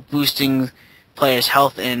enemies while boosting players'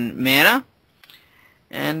 health and mana.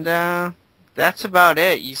 And that's about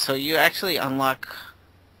it. So you actually unlock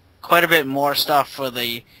quite a bit more stuff for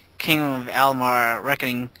the Kingdom of Alamar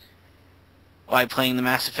Reckoning by playing the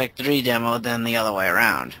Mass Effect 3 demo than the other way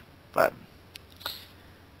around. But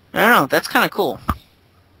I don't know, that's kind of cool.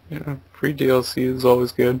 Yeah, free DLC is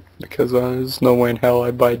always good because there's no way in hell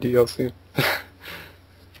I'd buy DLC.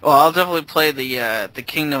 Well, I'll definitely play the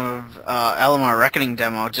Kingdom of Alamar Reckoning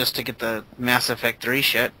demo just to get the Mass Effect 3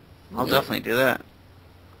 shit. I'll definitely do that.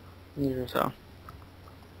 Yeah. So,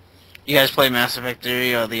 you guys play Mass Effect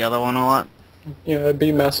 3 or the other one a lot? Yeah, I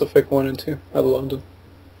beat Mass Effect 1 and 2. I loved them.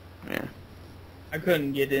 Yeah. I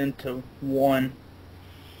couldn't get into 1.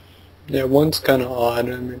 Yeah, 1's kind of odd.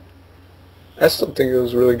 I mean, I still think it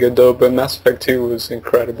was really good though, but Mass Effect 2 was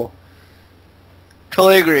incredible.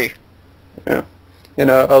 Totally agree. Yeah. And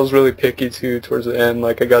I was really picky too towards the end.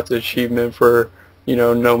 Like, I got the achievement for, you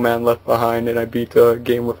know, No Man Left Behind, and I beat the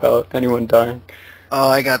game without anyone dying. Oh,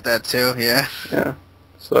 I got that too, yeah. Yeah.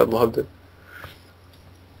 So I loved it.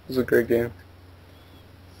 It was a great game.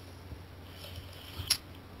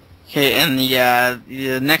 Okay, and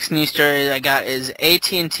the next news story I got is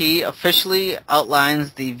AT&T officially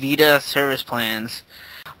outlines the Vita service plans.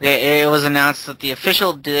 Okay, it was announced that the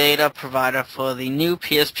official data provider for the new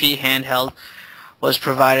PSP handheld was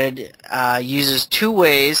provided users 2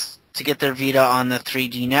 ways to get their Vita on the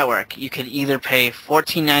 3G network. You could either pay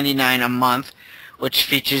 $14.99 a month, which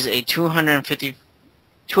features a 250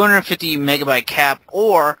 megabyte cap,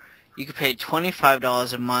 or you could pay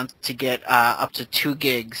 $25 a month to get up to 2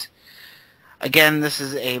 gigs. Again, this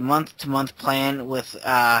is a month-to-month plan with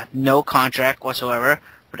no contract whatsoever,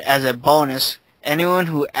 but as a bonus, anyone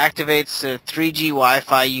who activates the 3G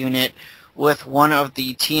Wi-Fi unit with one of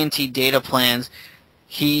the TNT data plans,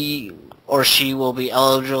 he or she will be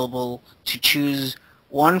eligible to choose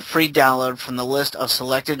one free download from the list of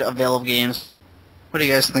selected available games. What do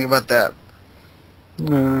you guys think about that?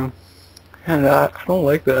 No. And I don't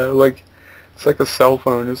like that. Like, it's like a cell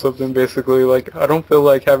phone or something, basically. Like, I don't feel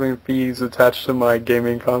like having fees attached to my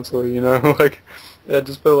gaming console, you know? Like, I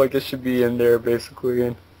just feel like it should be in there, basically.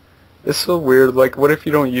 And it's so weird. Like, what if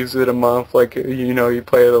you don't use it a month? Like, you know, you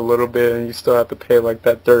play it a little bit and you still have to pay, like,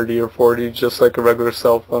 that 30 or 40 just like a regular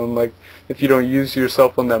cell phone. Like, if you don't use your cell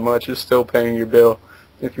phone that much, you're still paying your bill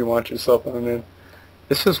if you want your cell phone. And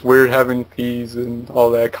it's just weird having fees and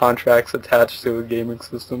all that, contracts attached to a gaming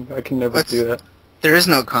system. I can never do that. There is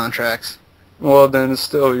no contracts. Well, then it's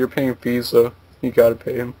still, you're paying fees, so you gotta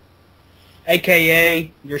pay them.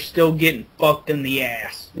 AKA, you're still getting fucked in the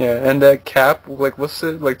ass. Yeah, and that cap, like, what's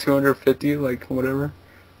it, like 250, like, whatever?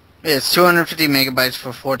 Yeah, it's 250 megabytes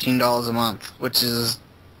for $14 a month, which is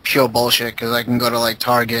pure bullshit, because I can go to, like,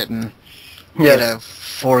 Target and get a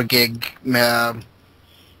 4 gig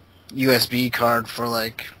USB card for,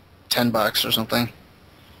 like, $10 or something.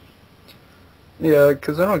 Yeah,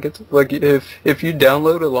 because I don't get to, like, if you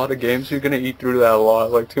download a lot of games, you're going to eat through that a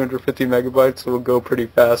lot. Like, 250 megabytes will go pretty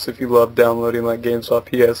fast if you love downloading, like, games off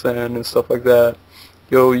PSN and stuff like that.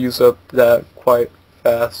 You'll use up that quite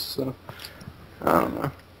fast, so, I don't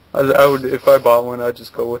know. I would, if I bought one, I'd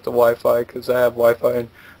just go with the Wi-Fi, because I have Wi-Fi, and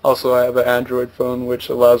also I have an Android phone, which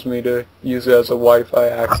allows me to use it as a Wi-Fi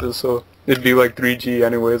access, so it'd be like 3G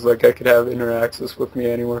anyways, like, I could have internet access with me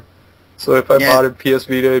anywhere. So if I bought a PS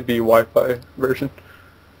Vita, it'd be Wi-Fi version.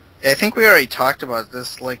 Yeah, I think we already talked about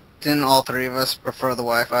this. Like, didn't all three of us prefer the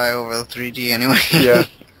Wi-Fi over the 3G anyway? Yeah.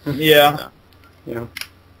 Yeah. Yeah.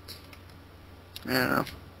 I don't know.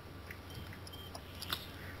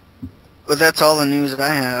 But that's all the news that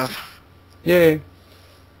I have. Yay.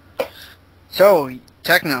 So,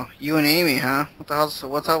 Techno, you and Amy, huh?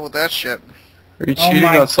 What's up with that shit? Are you cheating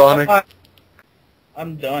on Sonic? God.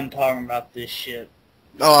 I'm done talking about this shit.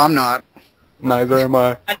 Oh, I'm not. Neither am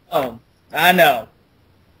I. I know.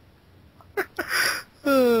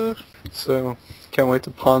 So, can't wait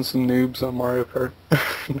to pawn some noobs on Mario Kart.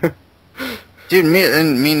 Dude,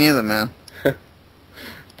 me neither, man.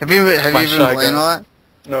 Have you been playing a lot?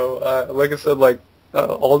 No, like I said, like,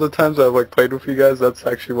 all the times I've, like, played with you guys, that's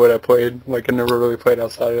actually what I played. Like, I never really played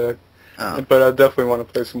outside of that. Oh. But I definitely want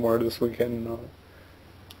to play some more this weekend and all that.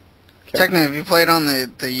 Techno, have you played on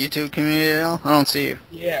the YouTube community at all? I don't see you.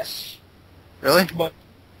 Yes. Really? But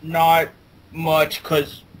not much,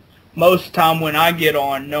 because most of the time when I get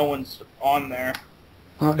on, no one's on there.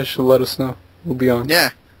 Oh, you should let us know. We'll be on. Yeah.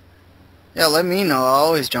 Yeah, let me know. I'll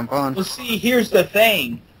always jump on. Well, see, here's the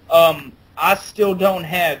thing. I still don't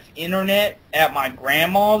have internet at my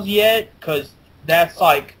grandma's yet, because that's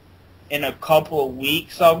like in a couple of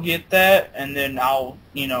weeks I'll get that, and then I'll,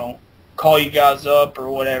 you know, call you guys up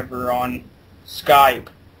or whatever on Skype.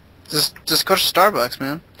 Just go to Starbucks,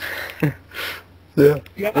 man. Yeah.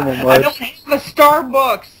 I don't have a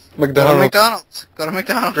Starbucks. McDonald's. Go to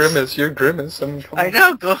McDonald's. Grimace, you're Grimace. I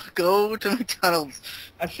know. Go to McDonald's.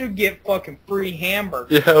 I should get fucking free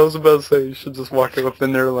hamburgers. Yeah, I was about to say, you should just walk up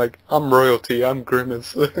in there like, I'm royalty, I'm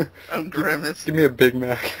Grimace. I'm Grimace. Give me a Big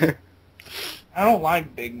Mac. I don't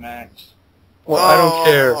like Big Macs. Well, I don't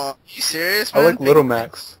care. You serious, man? I like Little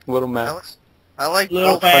Macs. Little Macs. I like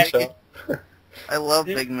Little Macs. I love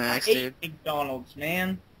Big Macs, I hate dude. McDonald's,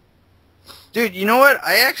 man. Dude, you know what?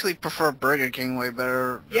 I actually prefer Burger King way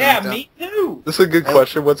better. Yeah, me too. This is a good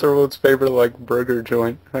question. What's everyone's favorite, like, burger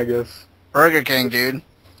joint, I guess? Burger King, dude.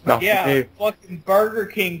 No, Yeah, hey. fucking Burger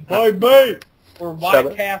King, baby. Or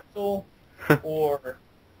White Castle, or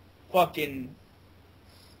fucking...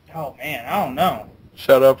 Oh, man, I don't know.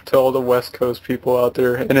 Shout out to all the West Coast people out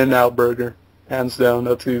there. In-N-Out Burger. Hands down,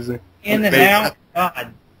 that's easy. In-N-Out?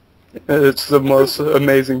 God. It's the most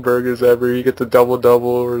amazing burgers ever. You get the double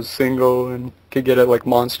or single, and you can get it like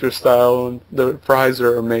monster style, and the fries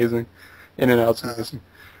are amazing. In-N-Out's amazing.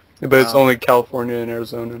 But it's only California and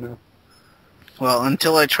Arizona now. Well,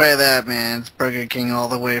 until I try that, man, it's Burger King all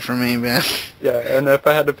the way for me, man. Yeah, and if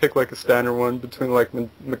I had to pick like a standard one between like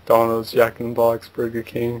McDonald's, Jack in the Box, Burger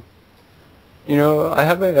King, you know, I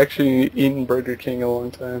haven't actually eaten Burger King in a long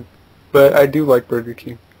time, but I do like Burger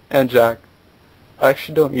King and Jack. I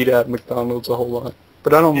actually don't eat at McDonald's a whole lot,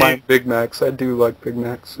 but I don't mind Big Macs. I do like Big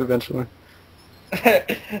Macs eventually.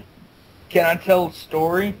 Can I tell a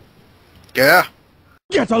story? Yeah.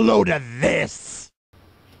 Get a load of this!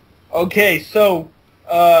 Okay, so,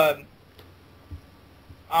 I'm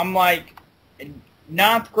like, in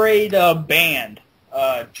 9th grade band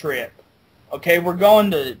trip. Okay, we're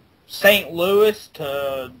going to St. Louis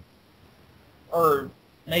or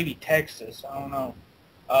maybe Texas, I don't know.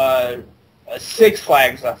 Six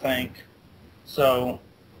Flags, I think. So,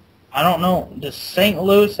 I don't know. Does St.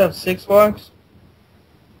 Louis have Six Flags?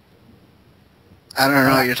 I don't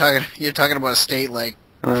know. You're talking about a state like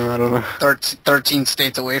I don't know. 13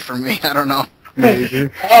 states away from me. I don't know. Maybe.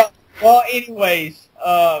 Well, anyways,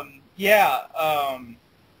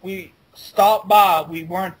 we stopped by. We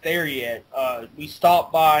weren't there yet. We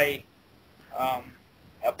stopped by a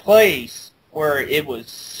place where it was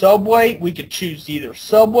Subway. We could choose either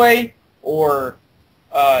Subway or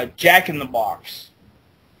Jack in the Box.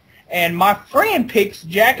 And my friend picks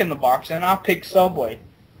Jack in the Box, and I pick Subway.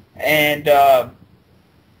 And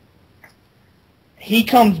he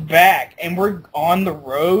comes back, and we're on the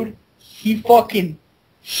road. He fucking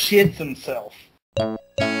shits himself.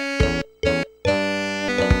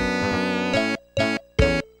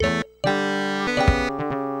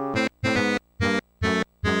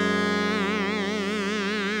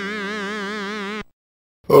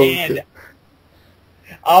 Okay. And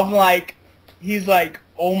I'm like, he's like,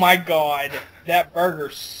 oh my god, that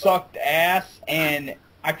burger sucked ass, and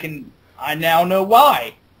I now know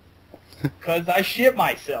why. Because I shit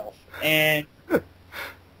myself. And,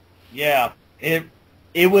 yeah, it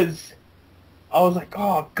was, I was like,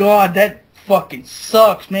 oh god, that fucking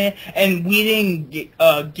sucks, man. And we didn't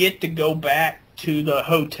get to go back to the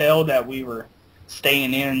hotel that we were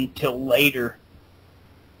staying in until later.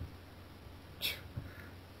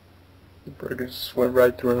 The burger just went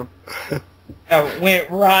right through him. I went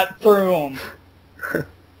right through them.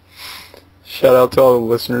 Shout out to all the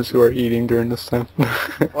listeners who are eating during this time.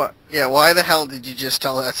 What? Yeah. Why the hell did you just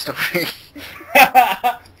tell that story?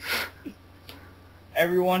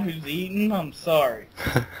 Everyone who's eating, I'm sorry.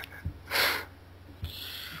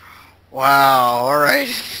 Wow. All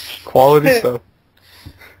right. Quality stuff.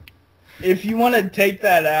 If you want to take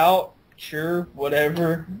that out, sure,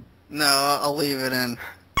 whatever. No, I'll leave it in.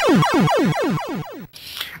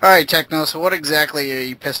 Alright, Techno, so what exactly are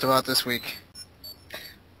you pissed about this week?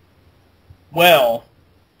 Well,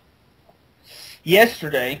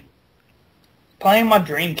 yesterday, playing my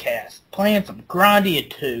Dreamcast, playing some Grandia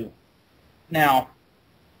 2. Now,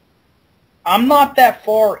 I'm not that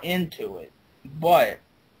far into it, but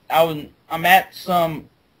I'm at some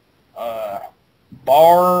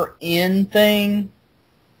bar inn thing,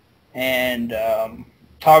 and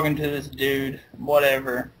talking to this dude,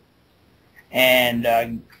 whatever,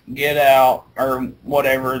 and get out, or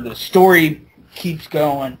whatever, the story keeps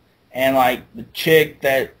going, and like the chick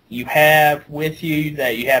that you have with you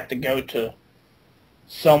that you have to go to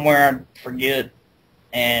somewhere, I forget,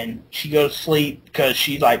 and she goes to sleep because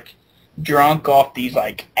she's like drunk off these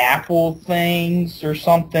like apple things or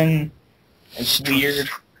something. It's weird.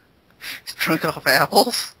 Drunk off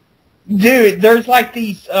apples? Dude, there's like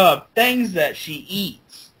these things that she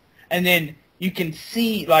eats, and then you can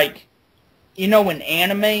see, like, you know, in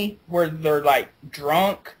anime where they're like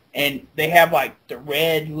drunk and they have like the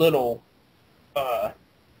red little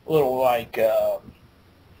like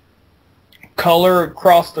color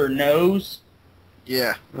across their nose.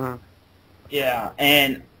 Yeah. Yeah,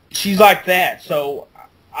 and she's like that. So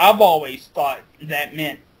I've always thought that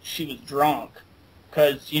meant she was drunk,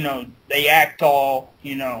 because, you know, they act all,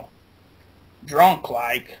 you know, drunk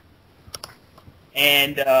like,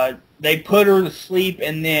 and they put her to sleep,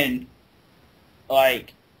 and then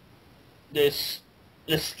like this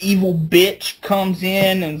evil bitch comes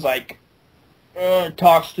in and is like,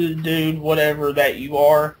 talks to the dude, whatever that you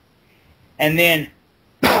are, and then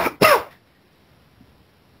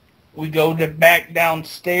we go back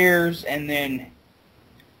downstairs, and then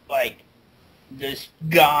like this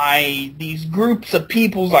guy, these groups of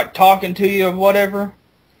people's like talking to you or whatever,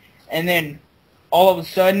 and then all of a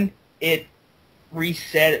sudden it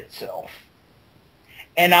reset itself.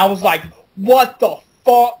 And I was like, what the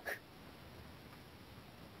fuck?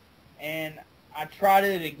 And I tried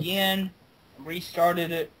it again,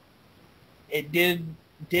 restarted it. It did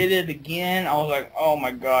it again. I was like, oh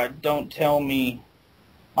my god, don't tell me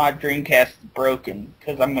my Dreamcast is broken,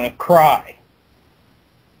 because I'm going to cry.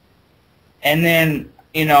 And then,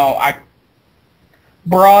 you know, I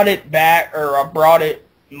brought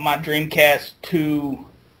my Dreamcast to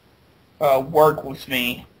work with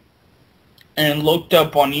me, and looked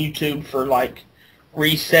up on YouTube for like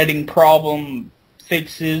resetting problem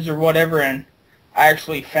fixes or whatever, and I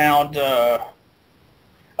actually found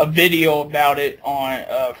a video about it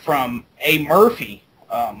on from A. Murphy,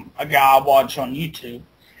 a guy I watch on YouTube,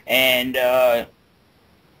 and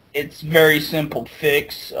it's very simple to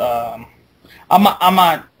fix. I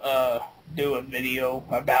might do a video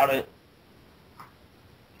about it.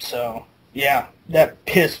 So yeah, that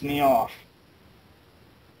pissed me off.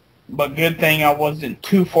 But good thing I wasn't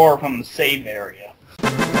too far from the save area.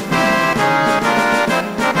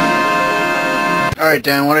 Alright,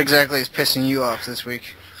 Dan, what exactly is pissing you off this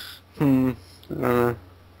week? Got a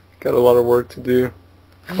lot of work to do.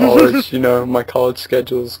 College, my college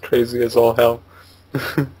schedule is crazy as all hell.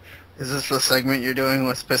 Is this the segment you're doing,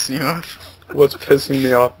 what's pissing you off? What's pissing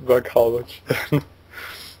me off about college?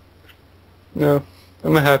 No,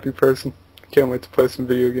 I'm a happy person. Can't wait to play some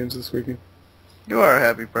video games this weekend. You are a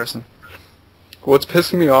happy person. What's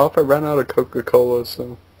pissing me off? I ran out of Coca-Cola,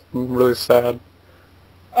 so I'm really sad.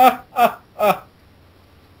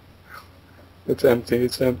 It's empty.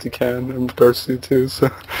 It's an empty can. I'm thirsty too, so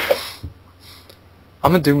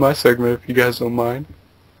I'm gonna do my segment if you guys don't mind.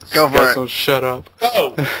 Go you for guys it. Don't shut up.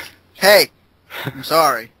 Oh. Hey! I'm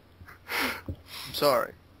sorry. I'm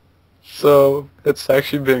sorry. So, it's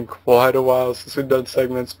actually been quite a while since we've done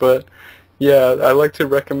segments, but yeah, I like to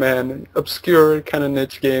recommend obscure kind of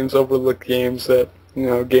niche games, overlooked games that,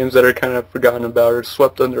 games that are kind of forgotten about or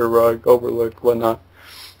swept under a rug, overlooked, whatnot.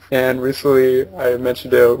 And recently, I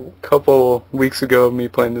mentioned it a couple weeks ago, me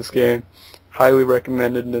playing this game. Highly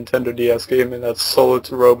recommended Nintendo DS game, and that's Solo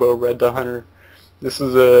to Robo Red the Hunter. This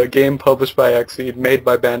is a game published by Xseed, made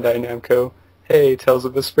by Bandai Namco. Hey, Tales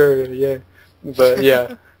of Vesperia, yay. But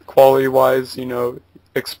yeah, quality-wise,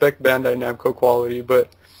 expect Bandai Namco quality, but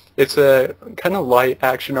it's a kind of light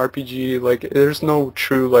action RPG. Like, there's no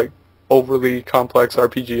true, overly complex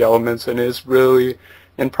RPG elements, and it's really,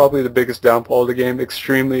 and probably the biggest downfall of the game,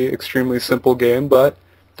 extremely, extremely simple game, but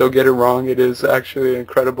don't get it wrong, it is actually an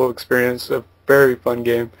incredible experience, a very fun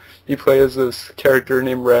game. You play as this character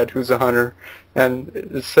named Red, who's a hunter, and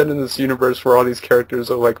it's set in this universe where all these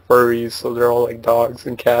characters are like furries, so they're all like dogs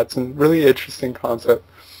and cats, and really interesting concept.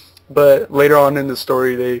 But later on in the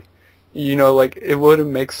story, they, it wouldn't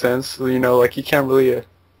make sense, you can't really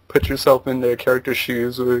put yourself in the character's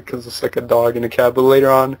shoes because it's like a dog and a cat, but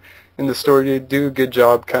later on in the story, they do a good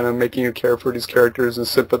job kind of making you care for these characters and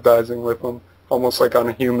sympathizing with them, almost like on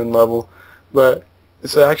a human level. But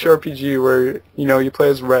it's an action RPG where, you play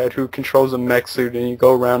as Red, who controls a mech suit, and you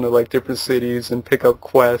go around to, different cities and pick up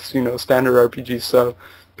quests, standard RPG stuff.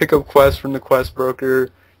 Pick up quests from the quest broker.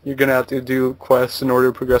 You're going to have to do quests in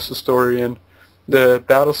order to progress the story, and the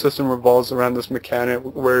battle system revolves around this mechanic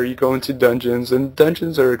where you go into dungeons, and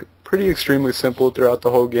dungeons are pretty extremely simple throughout the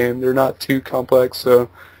whole game. They're not too complex, so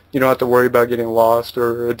you don't have to worry about getting lost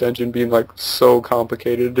or a dungeon being so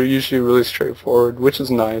complicated. They're usually really straightforward, which is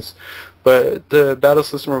nice. But the battle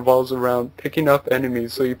system revolves around picking up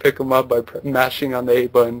enemies, so you pick them up by mashing on the A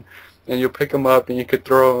button, and you'll pick them up and you could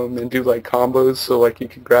throw them and do combos, so you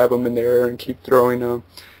could grab them in the air and keep throwing them.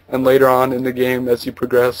 And later on in the game, as you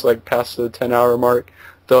progress past the 10-hour mark,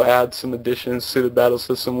 they'll add some additions to the battle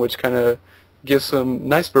system, which kind of gives some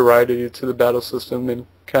nice variety to the battle system and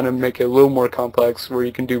kind of make it a little more complex where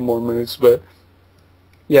you can do more moves. But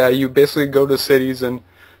yeah, you basically go to cities, and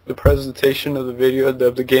the presentation of the video,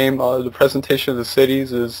 of the game, the presentation of the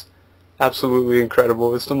cities is absolutely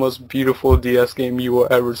incredible. It's the most beautiful DS game you will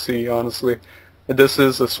ever see, honestly. And this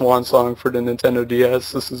is a swan song for the Nintendo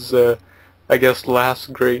DS. This is I guess,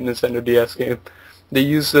 last great Nintendo DS game. They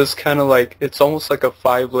use this kind of it's almost like a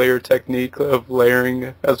 5-layer technique of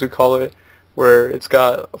layering, as we call it, where it's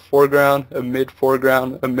got a foreground, a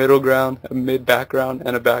mid-foreground, a middle ground, a mid-background,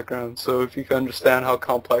 and a background. So if you can understand how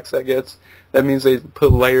complex that gets, that means they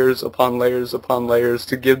put layers upon layers upon layers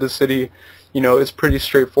to give the city, it's pretty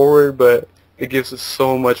straightforward, but it gives it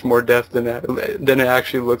so much more depth than it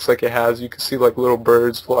actually looks like it has. You can see little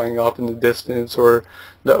birds flying off in the distance, or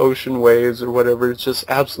the ocean waves or whatever. It's just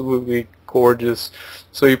absolutely gorgeous.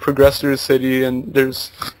 So you progress through the city, and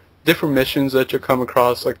there's different missions that you'll come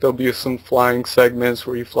across. There'll be some flying segments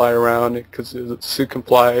where you fly around because the suit can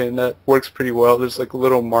fly, and that works pretty well. There's a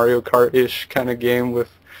little Mario Kart-ish kind of game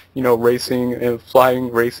with racing and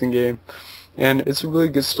flying racing game, and it's really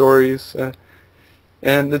good stories.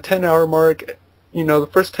 And the 10-hour mark, the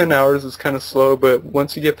first 10 hours is kind of slow, but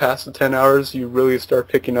once you get past the 10 hours, you really start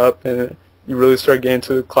picking up, and you really start getting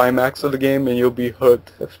to the climax of the game, and you'll be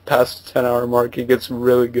hooked. Past the 10-hour mark, it gets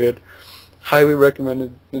really good. Highly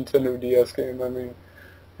recommended Nintendo DS game. I mean,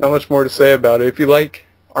 not much more to say about it. If you like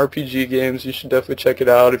RPG games, you should definitely check it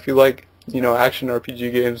out. If you like, action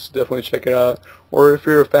RPG games, definitely check it out. Or if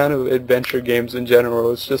you're a fan of adventure games in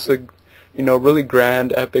general, it's just a really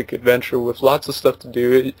grand, epic adventure with lots of stuff to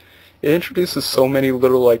do. It introduces so many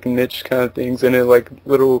little like niche kind of things in it, like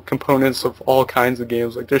little components of all kinds of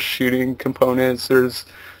games. Like there's shooting components, there's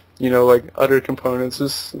like other components,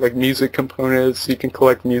 there's like music components. You can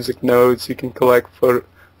collect music notes, you can collect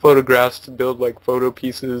photographs to build like photo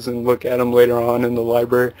pieces and look at them later on in the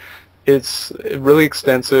library. It's really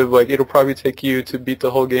extensive. Like it'll probably take you to beat the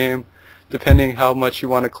whole game, depending how much you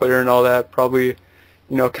want to clear and all that. Probably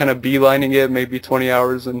kind of beelining it, maybe 20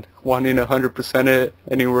 hours and wanting 100% it,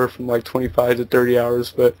 anywhere from like 25 to 30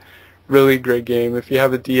 hours, but really great game. If you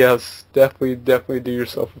have a DS, definitely do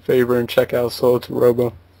yourself a favor and check out Solo to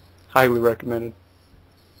Robo. Highly recommended.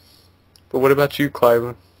 But what about you,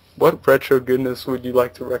 Clive? What retro goodness would you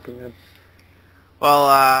like to recommend?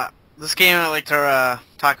 Well, this game I'd like to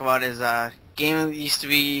talk about is a game that used to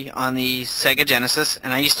be on the Sega Genesis,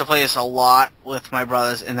 and I used to play this a lot with my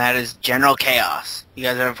brothers, and that is General Chaos. You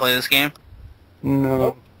guys ever play this game?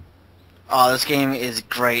 No. Oh, this game is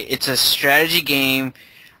great. It's a strategy game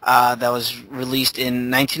that was released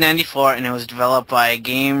in 1994, and it was developed by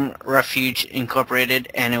Game Refuge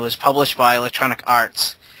Incorporated, and it was published by Electronic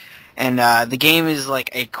Arts. And the game is like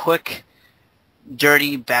a quick,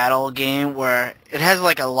 dirty battle game where it has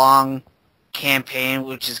like a long campaign,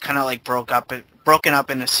 which is kind of like broken up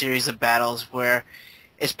in a series of battles where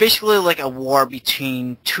it's basically like a war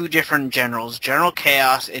between two different generals, General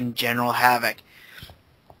Chaos and General Havoc.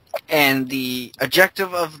 And the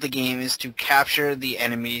objective of the game is to capture the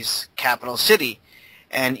enemy's capital city.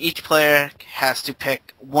 And each player has to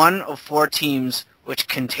pick one of 4 teams which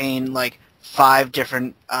contain like 5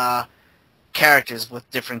 different characters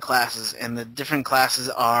with different classes. And the different classes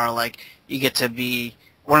are like, you get to be,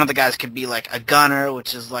 one of the guys could be like a gunner,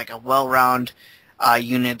 which is like a well-rounded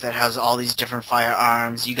unit that has all these different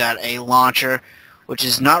firearms. You got a launcher, which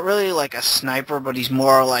is not really like a sniper, but he's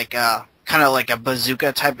more like a kind of like a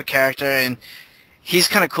bazooka type of character, and he's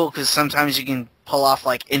kind of cool because sometimes you can pull off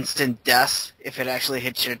like instant deaths if it actually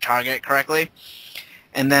hits your target correctly.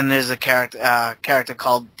 And then there's a character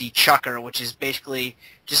called the Chucker, which is basically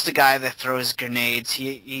just a guy that throws grenades.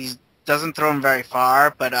 He doesn't throw them very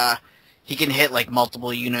far, but he can hit like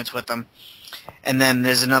multiple units with them. And then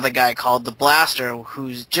there's another guy called the Blaster,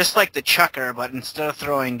 who's just like the Chucker, but instead of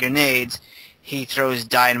throwing grenades, he throws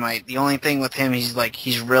dynamite. The only thing with him,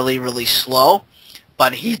 he's really, really slow,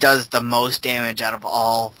 but he does the most damage out of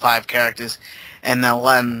all 5 characters. And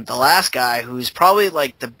then the last guy, who's probably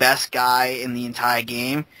like the best guy in the entire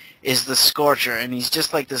game, is the Scorcher, and he's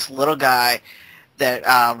just like this little guy that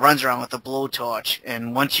runs around with a blowtorch.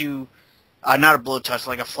 And once you not a blowtorch,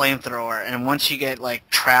 like a flamethrower, and once you get like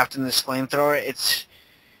trapped in this flamethrower, it's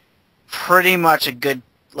pretty much a good,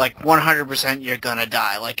 like 100% you're gonna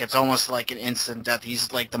die. Like it's almost like an instant death.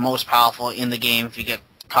 He's like the most powerful in the game if you get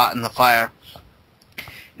caught in the fire.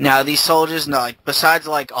 Now these soldiers, like besides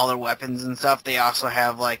like all their weapons and stuff, they also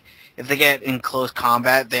have like, if they get in close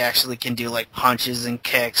combat, they actually can do like punches and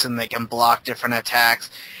kicks, and they can block different attacks.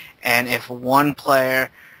 And if one player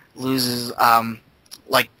loses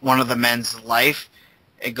like one of the men's life,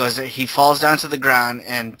 he falls down to the ground,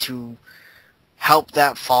 and to help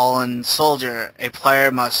that fallen soldier, a player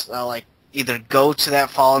must like either go to that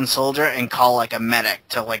fallen soldier and call like a medic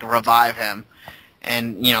to like revive him.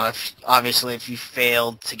 And if you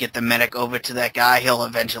failed to get the medic over to that guy, he'll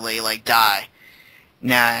eventually like die.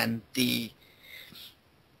 Now, and the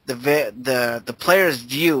player's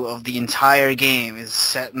view of the entire game is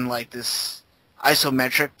set in like this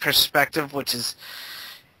isometric perspective, which is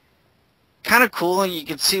kind of cool. You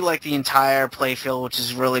can see like the entire playfield, which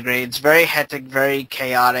is really great. It's very hectic, very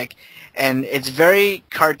chaotic, and it's very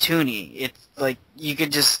cartoony. It's like you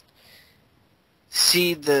could just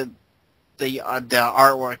see the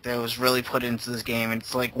artwork that was really put into this game.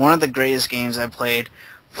 It's like one of the greatest games I've played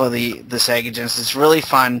for the Sega Genesis. It's really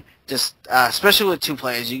fun, just especially with 2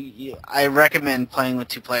 players. I recommend playing with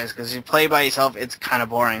 2 players, because if you play by yourself, it's kind of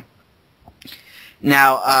boring.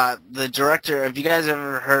 Now, the director, have you guys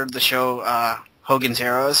ever heard the show Hogan's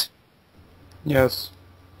Heroes? Yes.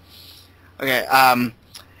 Okay, I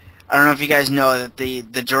don't know if you guys know that the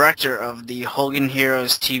director of the Hogan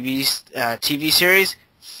Heroes TV series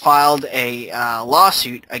filed a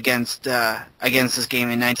lawsuit against this game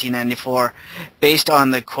in 1994, based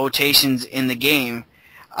on the quotations in the game.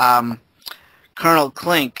 Colonel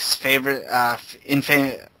Klink's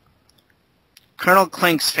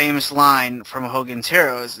famous line from Hogan's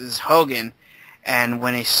Heroes is Hogan, and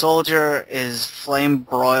when a soldier is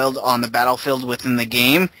flame-broiled on the battlefield within the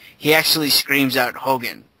game, he actually screams out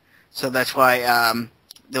Hogan. So that's why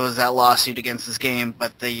there was that lawsuit against this game.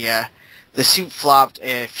 But the suit flopped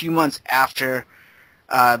a few months after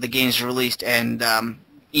the games released, and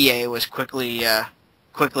EA was quickly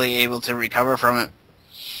able to recover from it.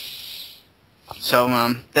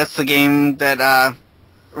 So that's the game that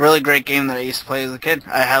really great game that I used to play as a kid.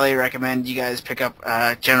 I highly recommend you guys pick up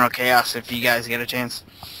General Chaos if you guys get a chance.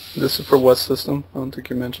 This is for what system? I don't think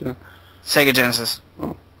you mentioned it. Sega Genesis.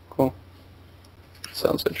 Oh, cool.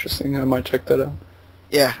 Sounds interesting. I might check that out.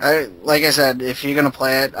 Yeah, like I said, if you're gonna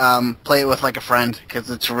play it with like a friend, because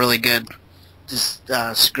it's really good. Just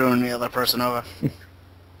screwing the other person over.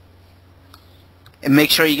 And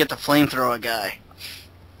make sure you get the flamethrower guy.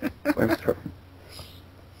 Flamethrower.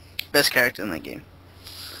 Best character in that game.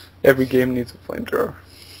 Every game needs a flamethrower.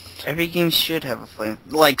 Every game should have a flame.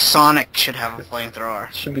 Like Sonic should have a flamethrower.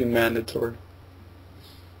 It should be mandatory.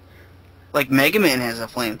 Like Mega Man has a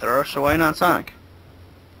flamethrower, so why not Sonic?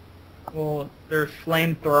 Well, there's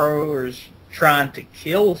flamethrowers trying to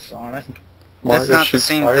kill Sonic. Mario That's not the shoots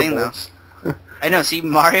same thing, though. fireballs. I know. See,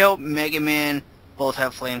 Mario, Mega Man both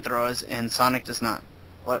have flamethrowers, and Sonic does not.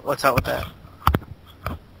 What's up with that?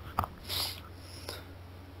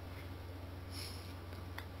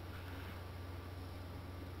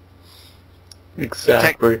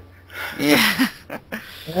 Exactly. Yeah.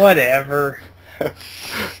 Whatever.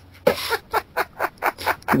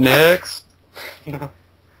 Next.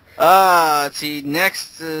 Let's see.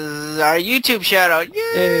 Next is our YouTube shout-out. Yay!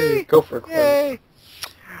 Hey, go for it, Chloe. Yay!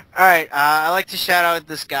 Alright, I'd like to shout out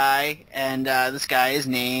this guy, and this guy is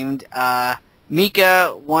named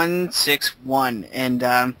Mika161,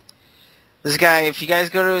 and this guy, if you guys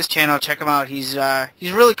go to his channel, check him out. He's a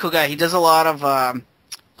really cool guy. He does a lot of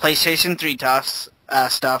PlayStation 3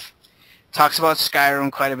 stuff, talks about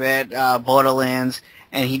Skyrim quite a bit, Borderlands,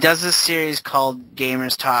 and he does this series called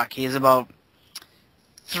Gamers Talk. He has about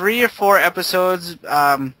 3 or 4 episodes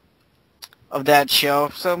of that show,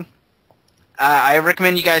 so I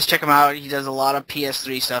recommend you guys check him out. He does a lot of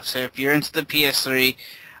PS3 stuff, so if you're into the PS3,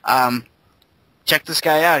 check this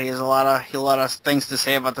guy out. He has a lot of things to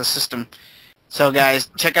say about the system. So guys,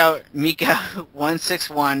 check out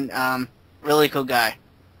Mika161. Really cool guy.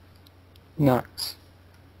 Nice.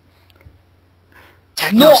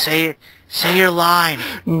 Techno, No. say your line.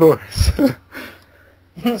 Nice.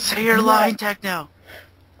 Say your line, Techno.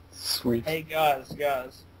 Sweet. Hey guys.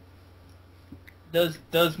 Does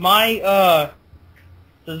my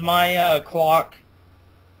clock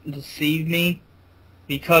deceive me?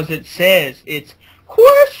 Because it says it's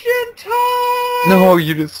question time. No,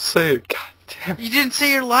 you didn't say it. God damn it. You didn't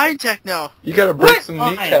say your line, Techno. You gotta break What some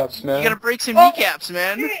line? kneecaps, man. You gotta break some kneecaps,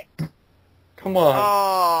 man. Shit. Come on.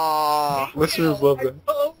 Oh. Listeners love I that.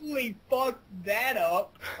 totally fucked that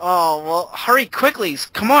up. Oh, well, hurry quickly.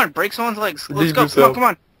 Come on, break someone's legs. Let's Redeem go. yourself. Come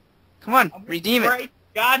on. I'm Redeem gonna it. break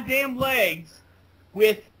goddamn legs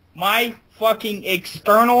with my fucking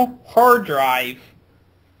external hard drive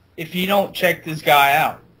if you don't check this guy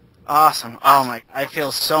out. Awesome. Oh my, I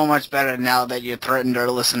feel so much better now that you threatened our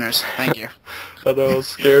listeners. Thank you. I was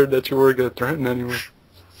scared that you were gonna threaten anyone.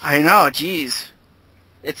 I know, jeez.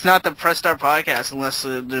 It's not the Press Start Podcast unless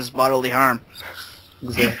there's bodily harm.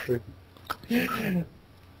 Exactly.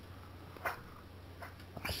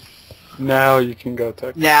 Now you can go,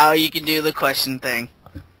 Tech. Now you can do the question thing.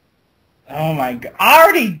 Oh my god. I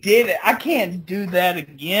already did it. I can't do that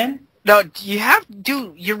again. No, you have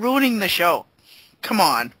to. You're ruining the show. Come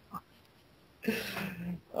on.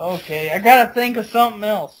 Okay, I gotta think of something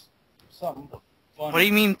else. Something funny. What do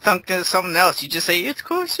you mean think of something else? You just say, it's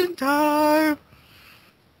question time.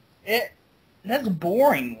 That's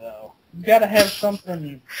boring, though. You gotta have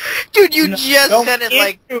something... Dude, you No, just don't said it get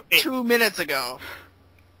like to it. 2 minutes ago.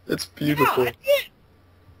 It's beautiful. No,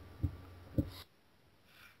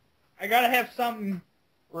 I gotta have something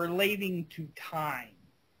relating to time.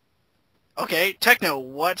 Okay, Techno,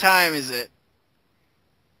 what time is it?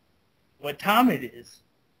 What time it is?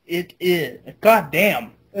 It is.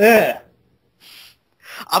 Goddamn. Ugh.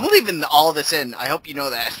 I'm leaving all this in. I hope you know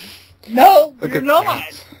that. No, Look you're at not.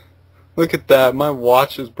 that. Look at that. My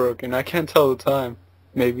watch is broken. I can't tell the time.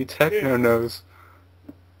 Maybe Techno knows.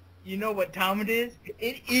 You know what time it is?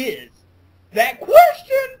 It is that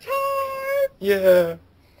question time. Yeah.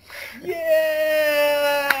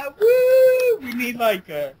 Yeah. Woo. We need like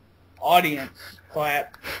a audience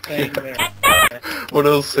clap thing there. What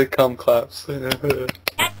else sitcom claps? They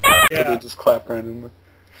Yeah. just clap randomly.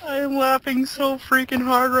 I am laughing so freaking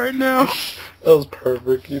hard right now. That was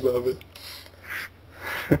perfect. You love it.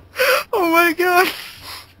 Oh my god.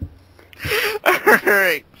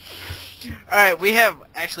 Alright, we have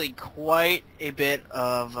actually quite a bit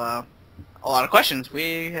of, a lot of questions.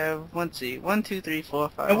 We have, let's see, 1, 2, 3, 4,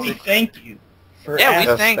 5, And we 6. thank you for Yeah, we asking.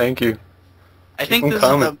 Yes, thank- thank you. I think Keep this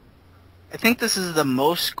 'em is the... coming. I think this is the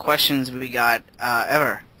most questions we got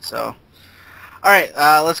ever. So, all right,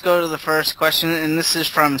 let's go to the first question, and this is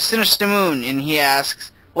from Sinister Moon, and he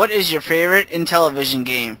asks, "What is your favorite Intellivision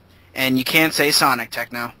game?" And you can't say Sonic,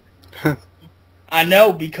 Techno. I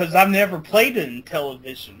know, because I've never played it in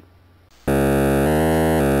television. So,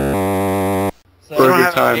 You don't Burger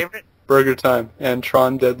have a Time. favorite? Burger Time and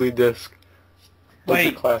Tron Deadly Disc.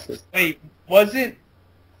 Wait. Classic. wait, wasn't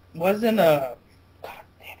God damn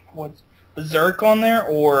it, what's Berserk on there,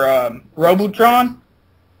 or Robotron?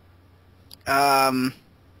 I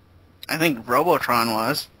think Robotron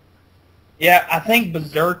was. Yeah, I think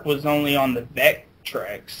Berserk was only on the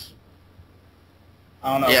Vectrex.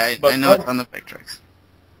 I don't know. Yeah, but I know it's on the Vectrex.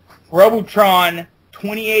 Robotron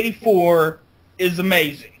 2084 is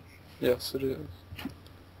amazing. Yes, it is.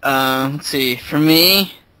 Let's see. For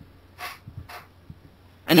me,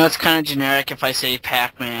 I know it's kind of generic if I say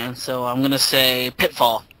Pac-Man, so I'm going to say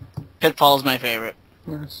Pitfall. Pitfall is my favorite.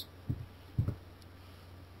 Nice.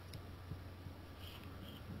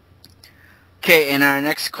 Okay, and our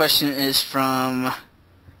next question is from,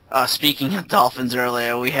 speaking of dolphins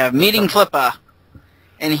earlier, we have Meeting Flipper.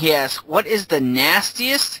 And he asks, what is the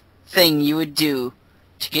nastiest thing you would do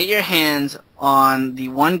to get your hands on the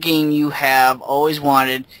one game you have always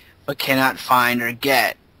wanted but cannot find or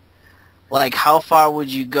get? Like, how far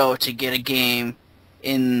would you go to get a game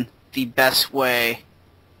in the best way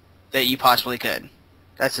that you possibly could?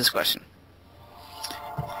 That's his question.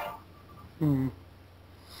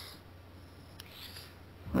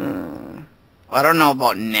 I don't know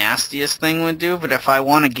about nastiest thing would do, but if I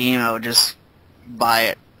want a game, I would just buy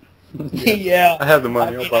it. Yeah. I have the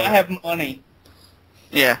money. I'll buy I it. have money.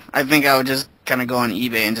 Yeah, I think I would just kind of go on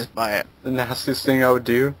eBay and just buy it. The nastiest thing I would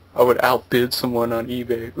do, I would outbid someone on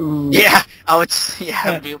eBay. Ooh. Yeah, I would. Yeah,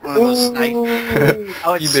 I'd be one of those snipe.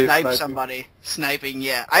 I would eBay snipe sniping. somebody. Sniping,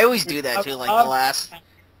 yeah. I always do that too. Like the last.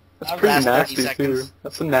 That's pretty last 30 nasty too. seconds.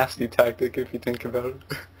 That's a nasty tactic if you think about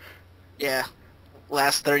it. Yeah,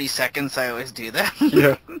 last 30 seconds. I always do that.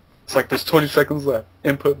 Yeah. It's like there's 20 seconds left.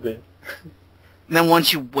 Input bid. And then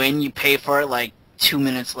once you win, you pay for it like 2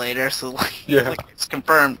 minutes later. So like, Yeah. like it's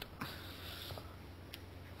confirmed.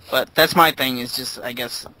 But that's my thing. Is just I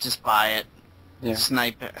guess just buy it. Yeah.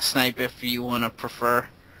 Snipe if you want to prefer.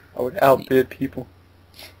 I would outbid people.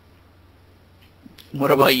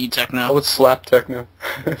 What about you, I Techno? would slap Techno.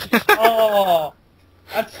 Oh,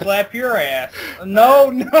 I'd slap your ass. No,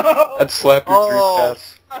 no. I'd slap your Oh.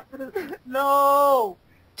 drink ass. No.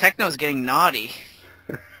 Techno's getting naughty.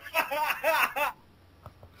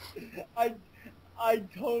 I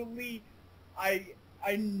totally, I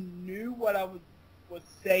knew what I was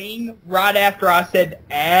saying right after I said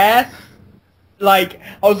ass. Like,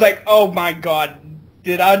 I was like, oh my god,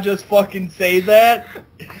 did I just fucking say that?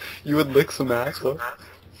 You would lick some ass, though.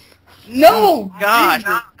 No, God.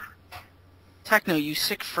 Jesus. Techno, you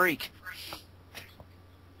sick freak.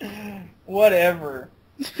 Whatever.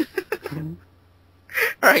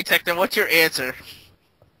 Alright, Techno, what's your answer?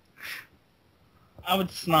 I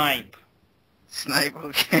would snipe. Snipe,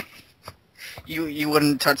 okay. You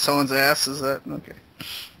wouldn't touch someone's ass, is that? Okay.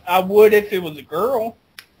 I would if it was a girl.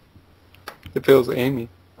 If it was Amy.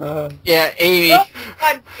 Yeah, Amy. Oh,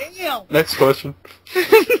 god damn. Next question.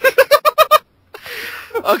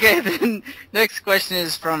 Okay, then next question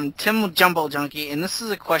is from Tim Jumbo Junkie, and this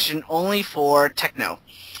is a question only for Techno.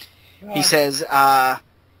 He says,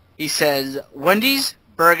 Wendy's,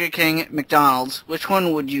 Burger King, McDonald's, which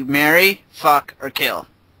one would you marry, fuck, or kill?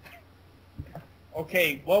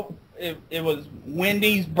 Okay, well, it was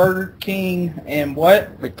Wendy's, Burger King, and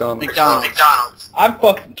what? McDonald's. McDonald's. I'd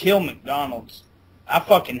fucking kill McDonald's. I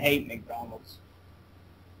fucking hate McDonald's.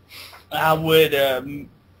 I would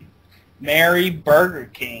marry Burger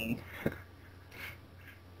King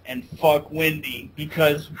and fuck Wendy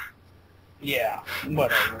because, yeah,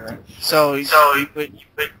 whatever. So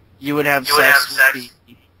you would have sex with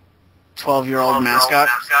the 12-year-old mascot?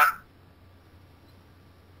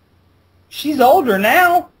 She's older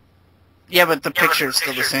now. Yeah, but the picture is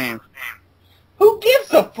still the same. Who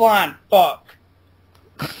gives a flying fuck?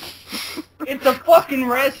 It's a fucking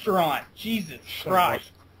restaurant. Jesus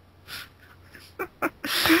Christ.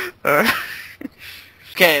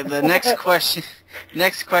 Okay, the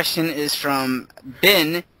next question is from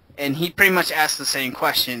Ben, and he pretty much asks the same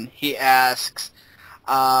question. He asks,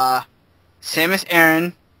 Samus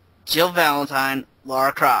Aran, Jill Valentine,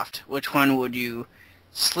 Lara Croft, which one would you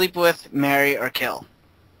sleep with, marry, or kill?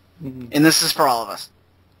 And this is for all of us.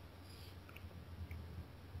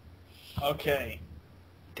 Okay.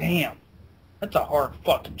 Damn. That's a hard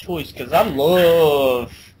fucking choice because I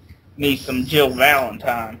love me some Jill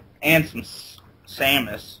Valentine and some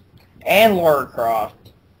Samus. and Lara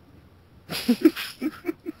Croft.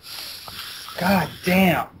 God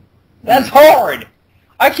damn. That's hard.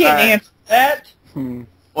 I can't answer that.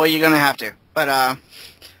 Well, you're gonna have to. But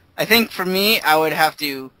I think for me, I would have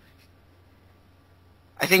to.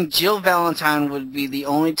 I think Jill Valentine would be the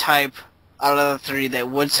only type out of the three that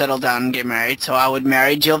would settle down and get married. So I would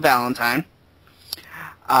marry Jill Valentine.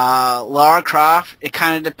 Lara Croft, it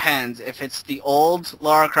kind of depends. If it's the old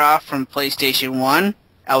Lara Croft from PlayStation 1,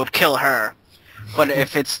 I would kill her. But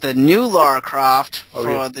if it's the new Lara Croft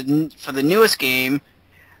for the newest game,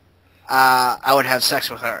 I would have sex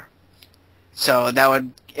with her. So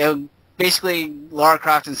basically Lara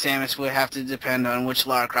Croft and Samus would have to depend on which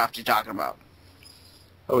Lara Croft you're talking about.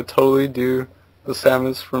 I would totally do the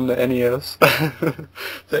Samus from the NES, the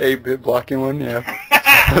 8-bit blocking one.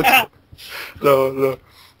 Yeah. No.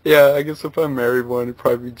 Yeah, I guess if I married one, it'd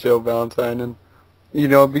probably be Jill Valentine, and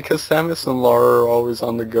because Samus and Lara are always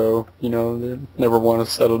on the go. They never want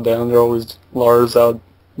to settle down. They're always Lara's out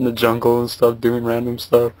in the jungle and stuff doing random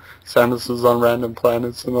stuff. Samus is on random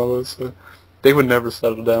planets and all this. So they would never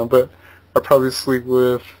settle down. But I'd probably sleep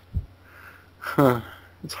with.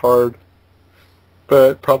 It's hard.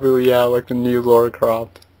 But probably like the new Lara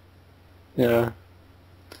Croft. Yeah.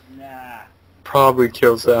 Nah. Probably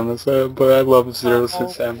kill Samus, but I love Zero Suit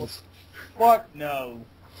Samus. Fuck no.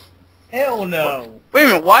 Hell no. Wait a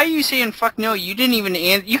minute, why are you saying fuck no? You didn't even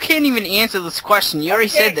you can't even answer this question. You already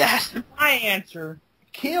said that. My answer,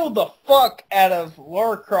 kill the fuck out of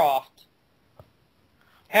Lara Croft.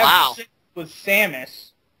 Have sex with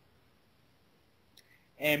Samus.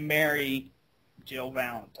 And marry Jill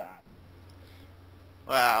Valentine.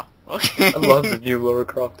 Wow. Okay. I love the new Lara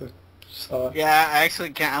Croft. Yeah, I actually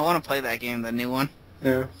can't. I want to play that game, the new one.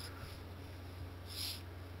 Yeah.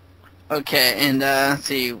 Okay, and let's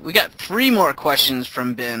see. We got 3 more questions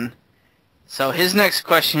from Ben. So his next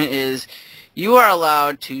question is, you are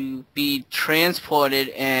allowed to be transported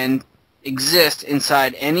and exist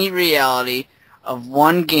inside any reality of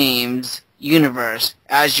one game's universe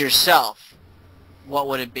as yourself. What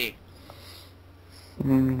would it be?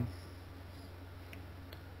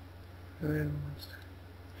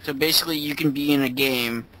 So basically, you can be in a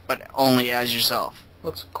game, but only as yourself.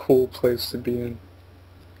 That's a cool place to be in.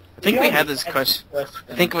 I think we had this question.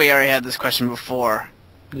 I think we already had this question before.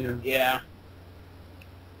 Yeah. Yeah.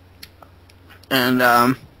 And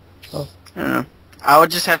I don't know. I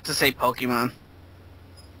would just have to say Pokemon.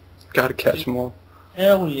 Gotta catch them all.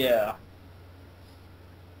 Hell yeah.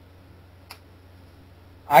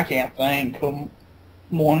 I can't think of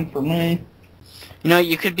one for me.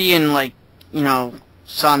 You could be in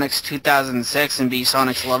Sonic's 2006 and be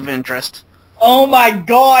Sonic's love interest. Oh my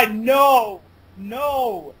god, no!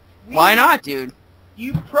 No! Why not, dude?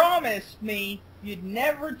 You promised me you'd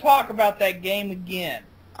never talk about that game again.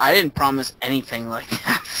 I didn't promise anything like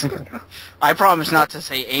that. I promised not to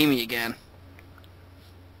say Amy again.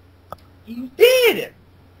 You did!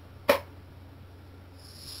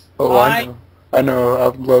 Oh, I know.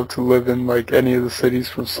 I'd love to live in any of the cities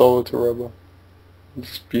from Solo to Robo.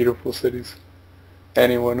 Just beautiful cities.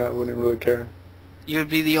 Anyone, I wouldn't really care. You would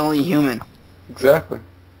be the only human. Exactly.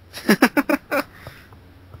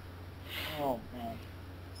 Oh, man.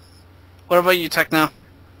 What about you, Techno?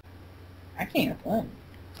 I can't think.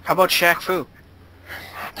 How about Shaq Fu?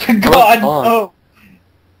 God, no!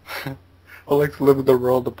 I like to live in the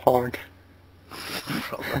world of Pong.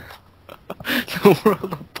 The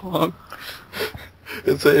world of Pong.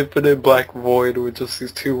 It's an infinite black void with just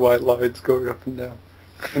these 2 white lines going up and down.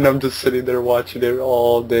 And I'm just sitting there watching it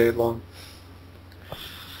all day long.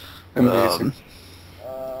 Amazing.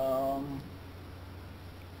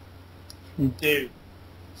 Dude,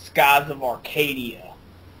 Skies of Arcadia.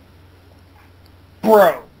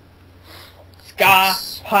 Bro. Sky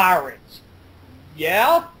Pirates.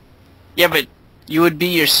 Yeah? Yeah, but you would be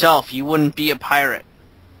yourself. You wouldn't be a pirate.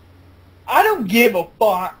 I don't give a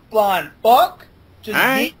flying fuck. Just get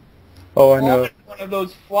I know. on one of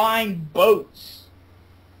those flying boats.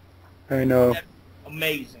 I know. That's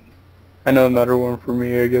amazing. I know another one for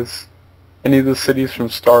me, I guess. Any of the cities from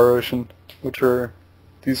Star Ocean, which are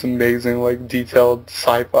these amazing, detailed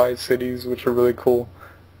sci-fi cities, which are really cool.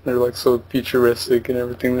 They're, so futuristic and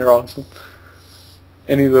everything. They're awesome.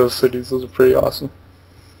 Any of those cities, those are pretty awesome.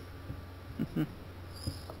 Mm-hmm.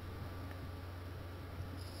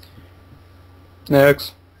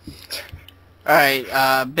 Next. Alright,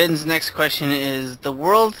 Ben's next question is, the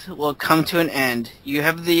world will come to an end. You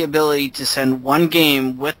have the ability to send one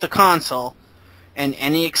game with the console and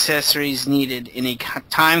any accessories needed in a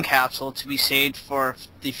time capsule to be saved for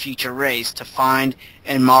the future race to find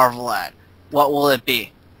and marvel at. What will it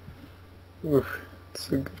be? Oof,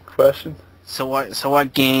 that's a good question. So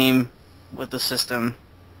what game with the system?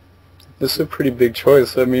 This is a pretty big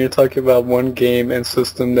choice. I mean, you're talking about one game and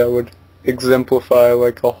system that would exemplify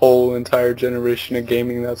like a whole entire generation of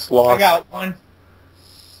gaming that's lost. I got one.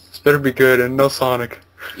 This better be good and no Sonic.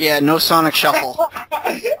 Yeah, no Sonic Shuffle.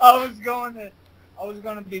 I was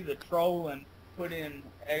gonna be the troll and put in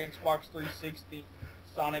Xbox 360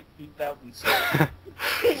 Sonic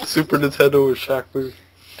 2006. Super Nintendo with Shaq Fu.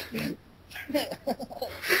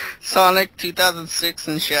 Sonic 2006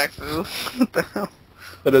 and Shaq Fu. What the hell?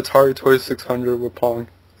 An Atari 2600 with Pong.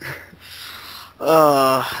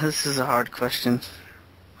 This is a hard question.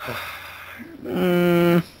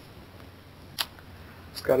 It's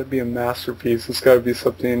got to be a masterpiece. It's got to be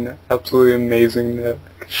something absolutely amazing that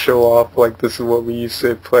can show off like this is what we used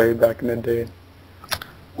to play back in the day.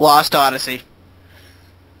 Lost Odyssey.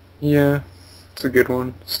 Yeah, it's a good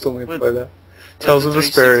one. Still need to play that. With Tales the of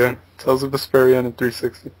 360. Vesperia. Tales of Vesperia and a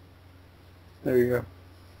 360. There you go.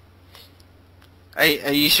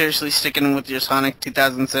 Are you seriously sticking with your Sonic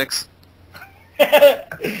 2006?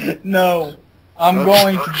 No, I'm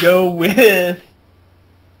going to go with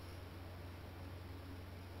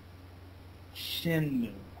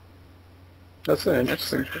Shenmue. That's an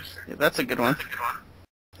interesting. Yeah, that's a good one.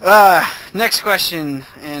 Next question,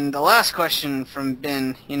 and the last question from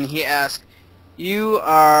Ben, and he asked, you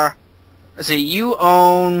own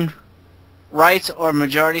rights or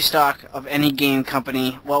majority stock of any game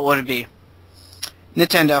company, what would it be?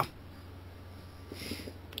 Nintendo.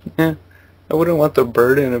 Yeah, I wouldn't want the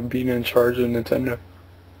burden of being in charge of Nintendo.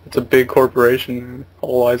 It's a big corporation, and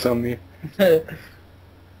all eyes on me.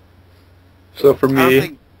 So for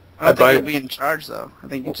me, I don't think you'll be in charge, though. I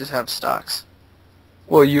think you just have stocks.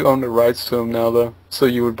 Well, you own the rights to them now, though. So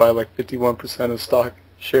you would buy like 51% of stock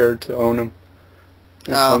shared to own them.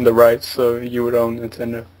 You own the rights, so you would own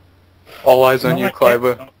Nintendo. All eyes on you,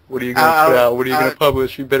 Cliva. What are you going to put out? What are you going to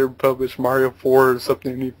publish? You better publish Mario 4 or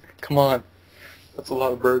something. Come on. That's a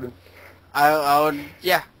lot of burden. I would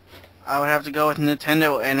have to go with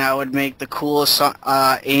Nintendo, and I would make the coolest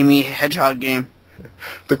Amy Hedgehog game.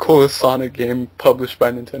 The coolest Sonic game published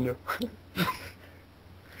by Nintendo.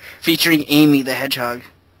 Featuring Amy the Hedgehog.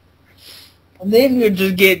 And then you'd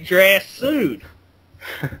just get dress sued.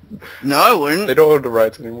 No, I wouldn't. They don't own the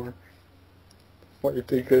rights anymore. What do you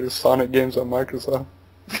think? There's Sonic games on Microsoft.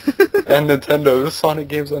 And Nintendo. There's Sonic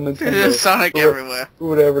games on Nintendo. There's Sonic everywhere. Who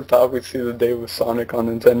would ever thought we'd see the day with Sonic on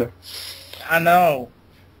Nintendo? I know.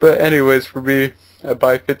 But anyways, for me, I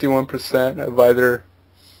buy 51% of either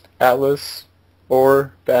Atlas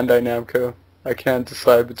or Bandai Namco. I can't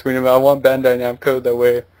decide between them. I want Bandai Namco, that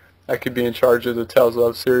way I could be in charge of the Tales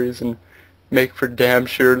of series and make for damn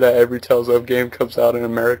sure that every Tales of game comes out in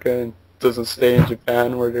America and doesn't stay in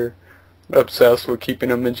Japan, where they're obsessed with keeping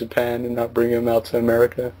them in Japan and not bringing them out to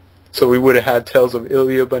America. So we would have had Tales of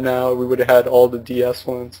Ilya by now. We would have had all the DS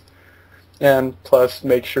ones. And plus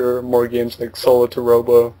make sure more games like Solo to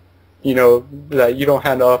Robo, you know, that you don't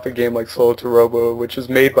hand off a game like Solo to Robo, which is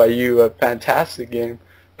made by you, a fantastic game,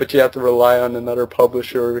 but you have to rely on another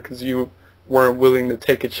publisher because you weren't willing to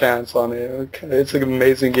take a chance on it. It's an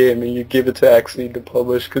amazing game, and you give it to Exceed to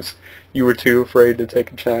publish because you were too afraid to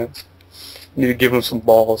take a chance. You need to give them some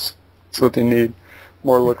balls. That's what they need.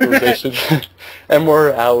 More localization and more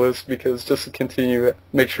Atlas, because just to continue,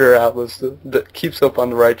 make sure Atlas that keeps up on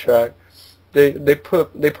the right track. They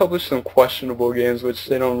publish some questionable games which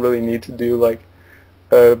they don't really need to do. Like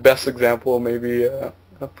best example maybe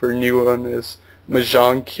for a new one is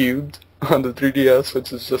Mahjong Cubed on the 3DS,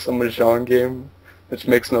 which is just a Mahjong game, which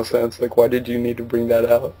makes no sense. Like, why did you need to bring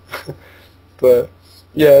that out? But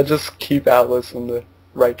yeah, just keep Atlas on the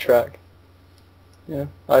right track. Yeah,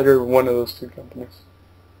 either one of those two companies.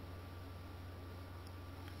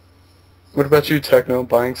 What about you, Techno,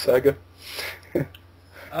 buying Sega?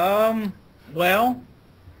 Well,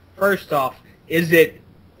 first off, is it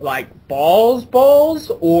like balls,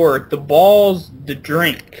 or the balls, the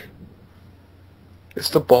drink? It's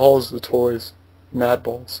the balls, the toys. Mad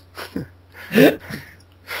balls.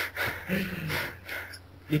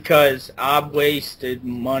 Because I wasted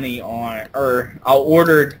money on, or I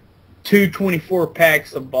ordered 224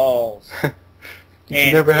 packs of balls.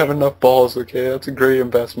 You never have enough balls, okay? That's a great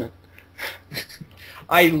investment.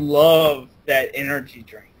 I love that energy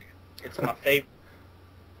drink. It's my favorite.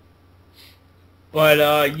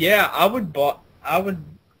 But yeah, I would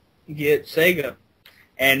get Sega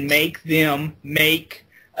and make them make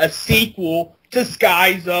a sequel to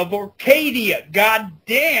Skies of Arcadia. God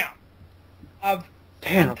damn! I'm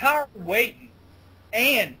tired of waiting.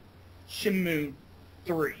 And Shenmue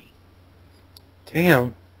 3.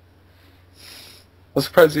 Damn. I'm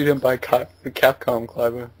surprised you didn't buy the Capcom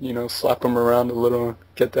Clive. You know, slap them around a little and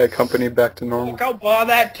get that company back to normal. I'll buy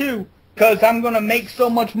that too, because I'm going to make so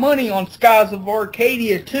much money on Skies of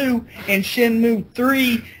Arcadia 2 and Shenmue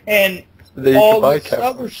 3 and all this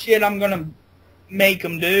other shit I'm going to make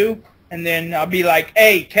them do. And then I'll be like,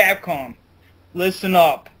 hey, Capcom, listen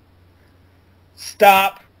up.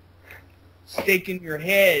 Stop sticking your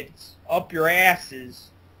heads up your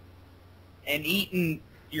asses and eating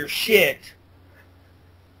your shit.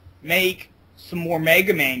 Make some more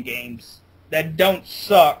Mega Man games that don't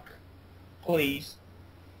suck, please.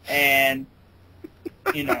 And,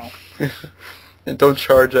 you know. And don't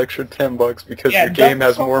charge extra $10 because your game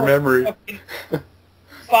has more memory.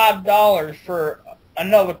 $5 for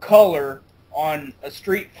another color on a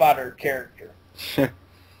Street Fighter character. No,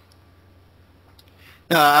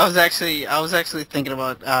 I was actually thinking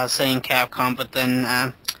about saying Capcom, but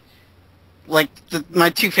then my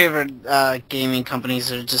two favorite gaming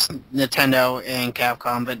companies are just Nintendo and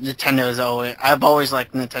Capcom. But I've always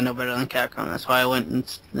liked Nintendo better than Capcom. That's why I went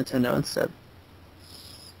with Nintendo instead.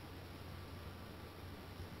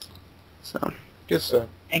 So. Guess so.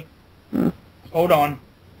 Hold on.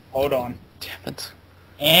 Damn it.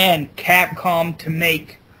 And Capcom to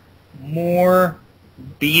make more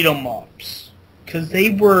beat 'em ups, because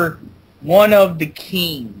they were one of the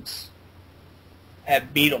kings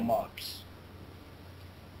at beat 'em ups.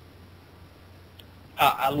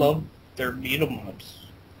 I love their beat 'em ups.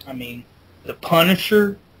 I mean, the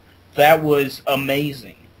Punisher, that was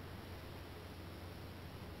amazing.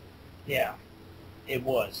 Yeah, it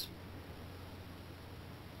was.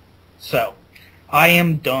 So, I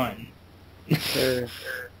am done.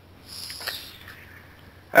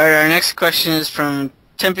 Alright, our next question is from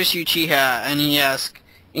Tempest Uchiha, and he asks,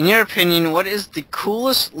 in your opinion, what is the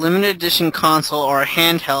coolest limited edition console or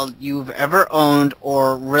handheld you've ever owned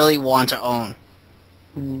or really want to own?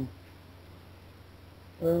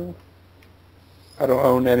 I don't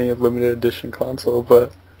own any limited edition console,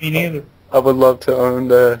 but Me neither. I would love to own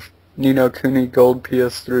the Ni no Kuni Gold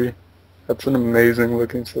PS3. That's an amazing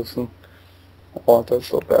looking system. I want that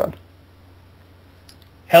so bad.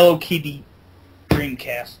 Hello Kitty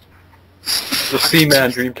Dreamcast. The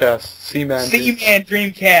Seaman Dreamcast. Seaman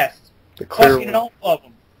Dreamcast. The clear fucking one. all of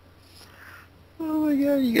them. Oh my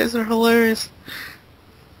god, you guys are hilarious.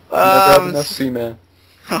 Never have enough Seaman.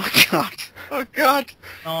 Oh god. Oh god.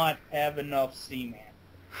 Not have enough Seaman.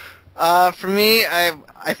 For me,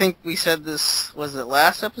 I think we said this, was it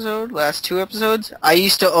last two episodes? I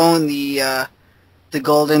used to own the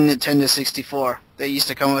golden Nintendo 64 that used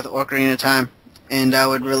to come with Ocarina of Time, and I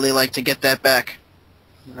would really like to get that back.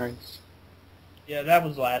 Nice. Yeah, that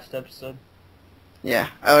was last episode. Yeah,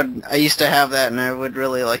 I used to have that, and I would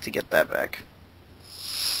really like to get that back.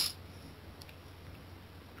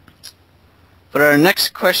 But our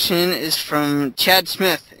next question is from Chad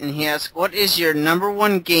Smith, and he asks, what is your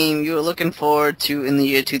 #1 game you are looking forward to in the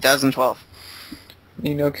year 2012?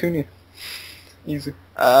 Ni no Kuni. Easy.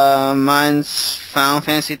 Mine's Final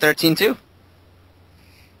Fantasy 13 too.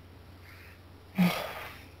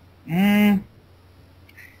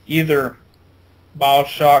 Either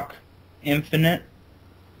BioShock Infinite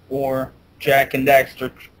or Jack and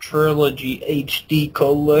Daxter Trilogy HD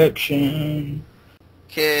Collection.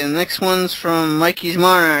 Okay, the next one's from Mikey's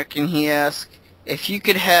Monarch, and he asks, if you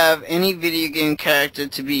could have any video game character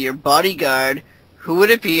to be your bodyguard, who would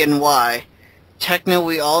it be and why? Techno,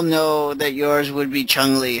 we all know that yours would be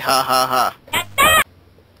Chun-Li, ha ha ha.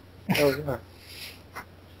 Oh yeah.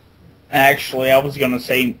 Actually, I was going to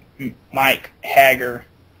say Mike Hager.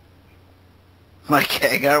 Mike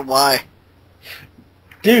Hagar, why?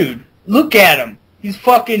 Dude, look at him. He's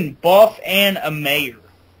fucking buff and a mayor.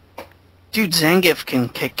 Dude, Zangief can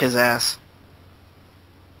kick his ass.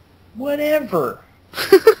 Whatever.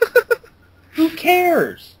 Who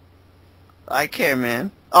cares? I care,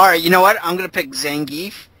 man. Alright, you know what? I'm gonna pick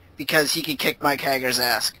Zangief because he can kick Mike Hagar's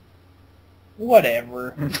ass.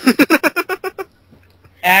 Whatever.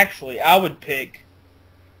 Actually, I would pick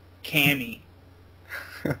Cammy.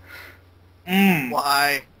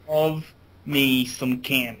 Why? Love me some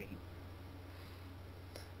Cammy.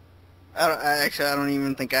 I don't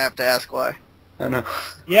even think I have to ask why. I know.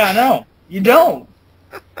 Yeah, I know. You don't.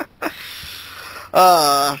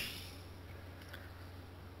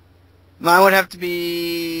 Mine would have to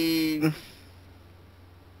be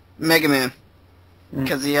Mega Man,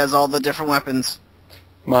 because he has all the different weapons.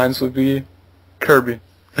 Mine's would be Kirby,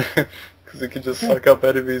 because he could just suck up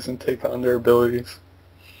enemies and take on their abilities.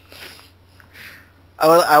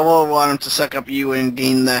 I will want him to suck up you and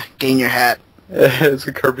gain your hat. It's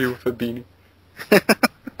a Kirby with a beanie.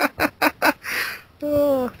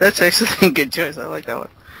 Oh, that's actually a good choice. I like that one.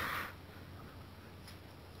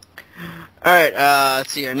 Alright,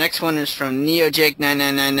 let's see. Our next one is from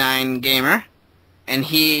NeoJake9999 Gamer. And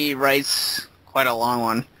he writes quite a long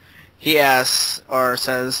one. He asks, or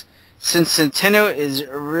says, since Nintendo is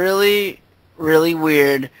really, really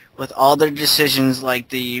weird with all their decisions like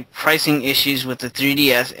the pricing issues with the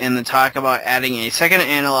 3DS and the talk about adding a second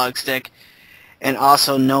analog stick, and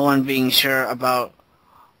also no one being sure about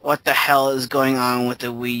what the hell is going on with the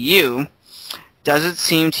Wii U, does it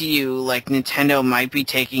seem to you like Nintendo might be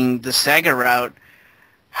taking the Sega route?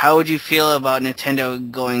 How would you feel about Nintendo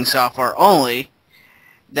going software only?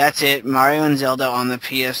 That's it, Mario and Zelda on the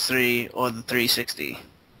PS3 or the 360.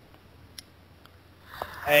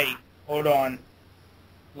 Hey, hold on.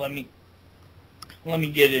 Let me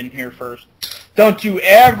get in here first. Don't you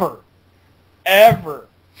ever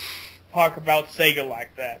talk about Sega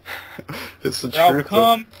like that. It's the truth. I'll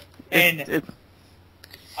come and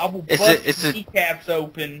I will bust the kneecaps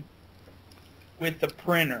open with the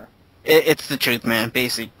printer. It's the truth, man.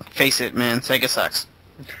 Face it, man. Sega sucks.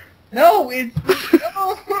 No, it's...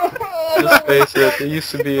 Just face it, they used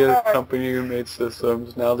to be a company who made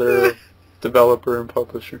systems. Now they're a developer and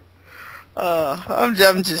publisher. I'm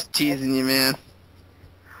just teasing you, man.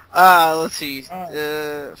 Let's see.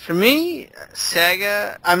 For me,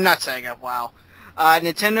 Sega... I'm not Sega, wow.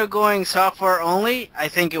 Nintendo going software only, I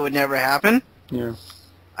think it would never happen. Yeah.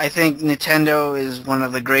 I think Nintendo is one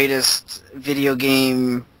of the greatest video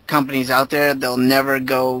game companies out there. They'll never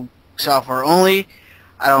go software only.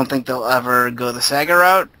 I don't think they'll ever go the Sega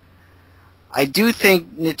route. I do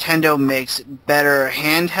think Nintendo makes better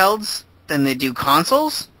handhelds than they do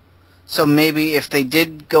consoles. So maybe if they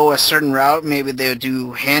did go a certain route, maybe they would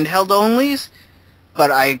do handheld onlys.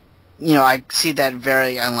 But I see that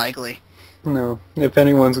very unlikely. No. If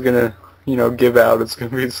anyone's gonna, give out, it's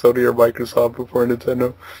gonna be Sony or Microsoft before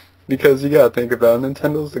Nintendo. Because you gotta think about it,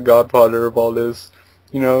 Nintendo's the godfather of all this.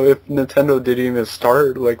 If Nintendo didn't even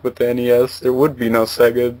start, like, with the NES, there would be no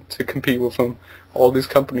Sega to compete with them. All these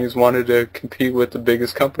companies wanted to compete with the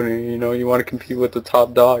biggest company, you want to compete with the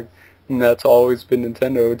top dog. And that's always been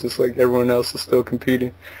Nintendo, just like everyone else is still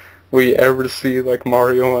competing. Will you ever see, like,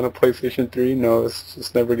 Mario on a PlayStation 3? No, it's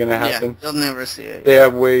just never going to happen. Yeah, you'll never see it. They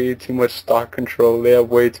have way too much stock control. They have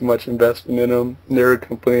way too much investment in them. They're a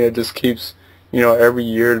company that just keeps... every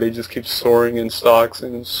year they just keep soaring in stocks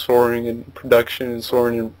and soaring in production and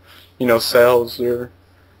soaring in, sales. They're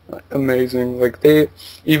amazing. Like,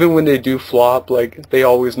 even when they do flop, like, they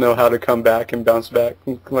always know how to come back and bounce back,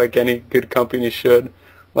 like any good company should.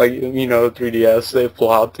 Like, 3DS, they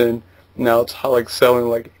flopped, and now it's, like, selling,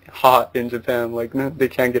 like, hot in Japan. Like, they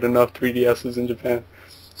can't get enough 3DSs in Japan.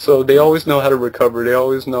 So they always know how to recover. They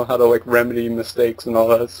always know how to, like, remedy mistakes and all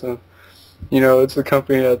that, so... it's a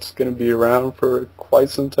company that's going to be around for quite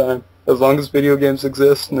some time. As long as video games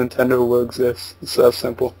exist, Nintendo will exist. It's that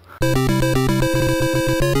simple.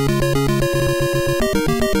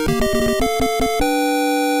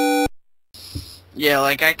 Yeah,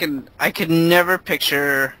 like I could never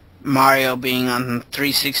picture Mario being on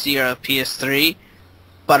 360 or a PS3,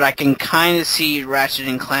 but I can kind of see Ratchet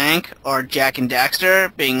and Clank or Jak and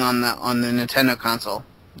Daxter being on the Nintendo console.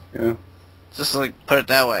 Yeah. Just like put it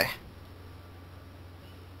that way.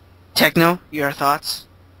 Techno, your thoughts?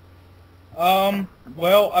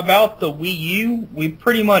 Well, about the Wii U, we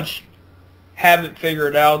pretty much have it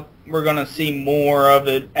figured out. We're going to see more of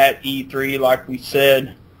it at E3, like we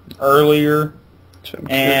said earlier.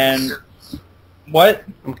 And what?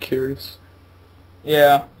 I'm curious.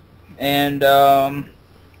 Yeah. And,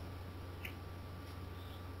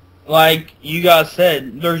 like you guys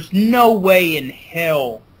said, there's no way in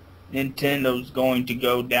hell Nintendo's going to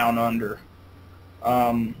go down under.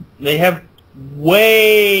 They have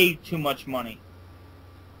way too much money.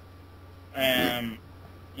 And,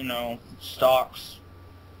 stocks.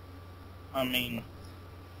 I mean,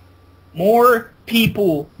 more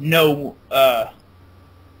people know,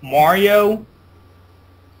 Mario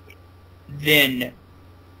than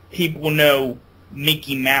people know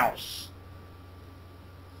Mickey Mouse.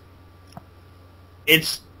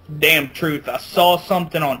 It's damn truth. I saw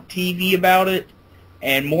something on TV about it,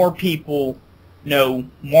 and more people know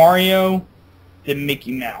Mario than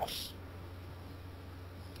Mickey Mouse.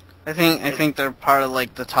 I think they're part of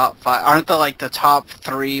like the top 5. Aren't they like the top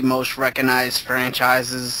 3 most recognized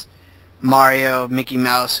franchises? Mario, Mickey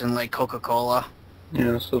Mouse, and like Coca-Cola.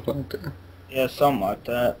 Yeah, something like that. Yeah, something like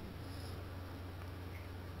that.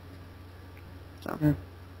 So.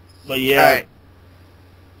 But yeah. Alright.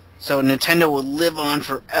 So Nintendo will live on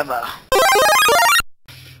forever.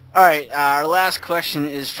 Alright, our last question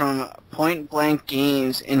is from Point Blank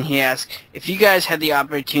Games, and he asks, if you guys had the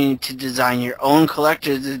opportunity to design your own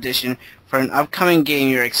collector's edition for an upcoming game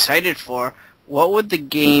you're excited for, what would the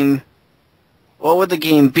game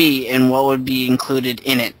be, and what would be included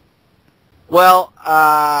in it? Well,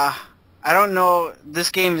 I don't know.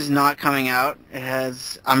 This game is not coming out.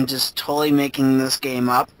 I'm just totally making this game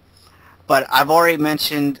up. But I've already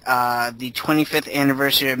mentioned the 25th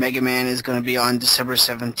anniversary of Mega Man is going to be on December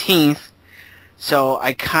 17th. So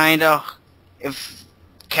if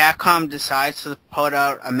Capcom decides to put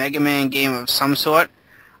out a Mega Man game of some sort,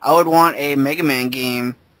 I would want a Mega Man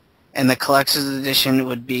game, and the collector's edition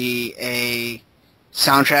would be a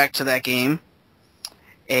soundtrack to that game,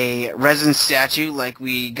 a resin statue like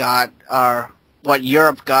we got, or what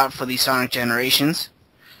Europe got for the Sonic Generations.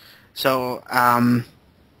 So,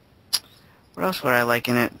 what else would I like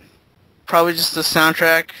in it? Probably just the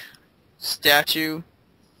soundtrack statue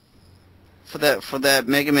for that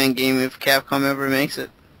Mega Man game if Capcom ever makes it.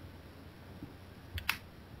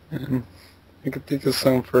 I could think of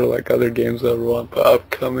some for like other games that I want, but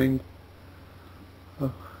upcoming.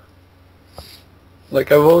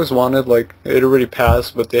 Like I've always wanted, like it already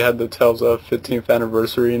passed, but they had the Tales of 15th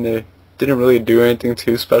anniversary, and they didn't really do anything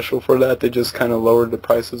too special for that. They just kind of lowered the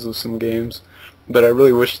prices of some games. But I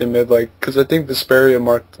really wish they made because I think Vesperia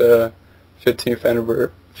marked the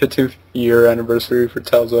 15th year anniversary for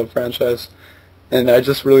Tales of franchise, and I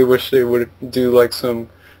just really wish they would do like some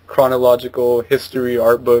chronological history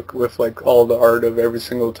art book with like all the art of every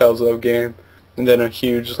single Tales of game, and then a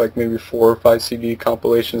huge like maybe 4 or 5 CD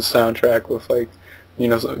compilation soundtrack with like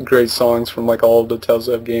some great songs from like all of the Tales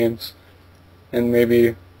of games, and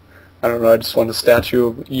maybe I don't know. I just want a statue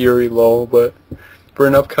of Yuri Low, but for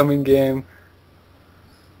an upcoming game.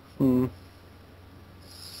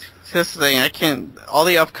 That's the thing. All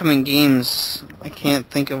the upcoming games, I can't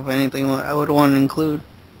think of anything I would want to include.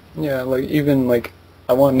 Yeah, like even like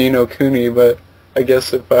I want Ni no Kuni, but I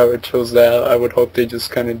guess if I would chose that, I would hope they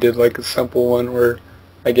just kind of did like a simple one where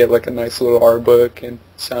I get like a nice little art book and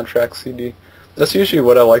soundtrack CD. That's usually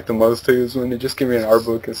what I like the most too, is when they just give me an art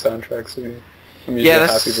book and soundtrack CD. I'm usually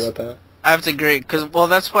happy about that. I have to agree, because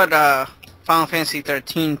that's what Final Fantasy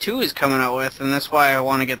 13 2 is coming out with, and that's why I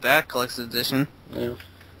want to get that collector's edition. Yeah.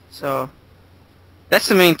 So that's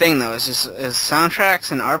the main thing, though, is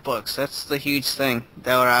soundtracks and art books. That's the huge thing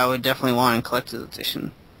that I would definitely want in collector's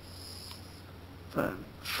edition. But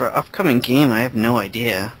for upcoming game, I have no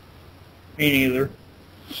idea. Me neither.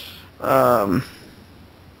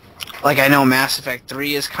 Like I know Mass Effect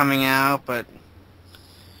 3 is coming out, but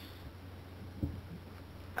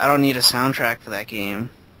I don't need a soundtrack for that game.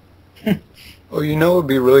 Well, it would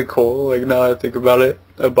be really cool, like now I think about it,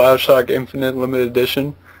 a Bioshock Infinite limited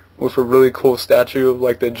edition with a really cool statue of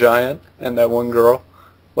like the giant and that one girl.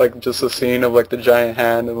 Like just a scene of like the giant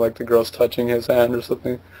hand and like the girl's touching his hand or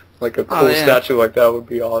something. Like a cool statue like that would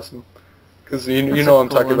be awesome. Because you know what I'm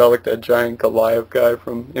talking about, like that giant Goliath guy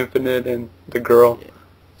from Infinite and the girl.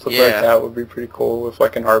 Something like that would be pretty cool with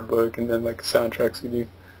like an art book and then like a soundtrack CD.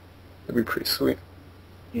 That'd be pretty sweet.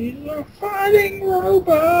 He's a fighting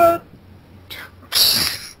robot.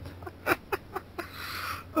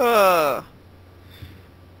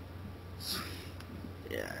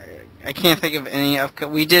 I can't think of any.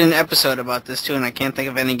 We did an episode about this too, and I can't think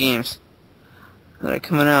of any games that are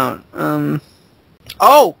coming out.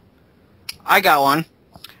 Oh, I got one.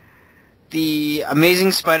 The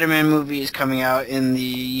Amazing Spider-Man movie is coming out in the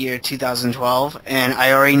year 2012, and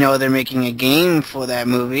I already know they're making a game for that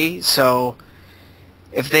movie, so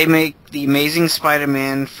if they make the Amazing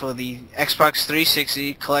Spider-Man for the Xbox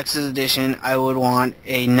 360 Collector's Edition, I would want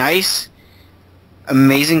a nice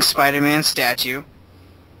Amazing Spider-Man statue.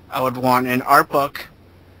 I would want an art book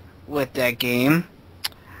with that game.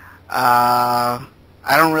 I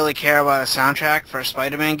don't really care about a soundtrack for a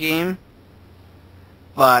Spider-Man game,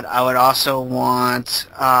 but I would also want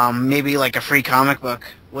maybe like a free comic book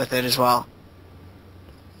with it as well.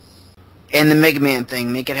 And the Mega Man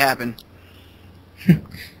thing, make it happen.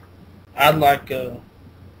 I'd like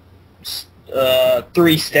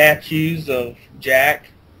 3 statues of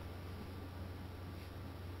Jack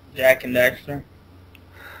and Dexter.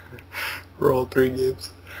 For all 3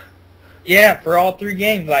 games. Yeah, for all 3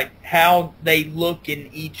 games, like how they look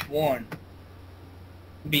in each one.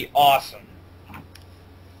 Would be awesome.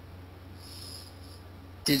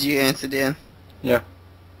 Did you answer, Dan? Yeah.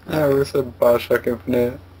 Yeah, we said Bioshock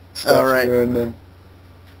Infinite. Oh, right. And then,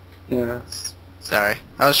 yeah. Sorry,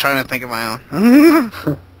 I was trying to think of my own.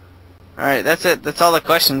 Alright, that's it. That's all the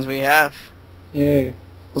questions we have. Yay. That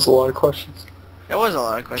was a lot of questions. That was a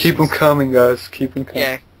lot of questions. Keep them coming, guys. Keep them coming.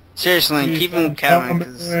 Yeah, seriously, keep them coming.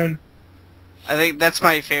 'Cause I think that's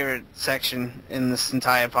my favorite section in this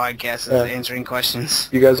entire podcast is answering questions.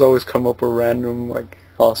 You guys always come up with random, like,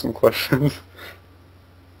 awesome questions.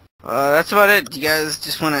 That's about it. You guys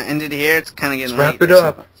just want to end it here? It's kind of getting late.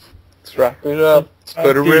 Let's wrap it up. Let's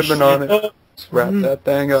put a ribbon on it. Let's wrap that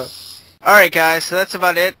thing up. Alright guys, so that's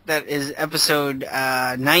about it. That is episode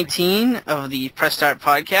 19 of the Press Start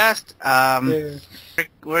Podcast.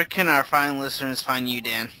 Where can our fine listeners find you,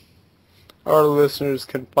 Dan? Our listeners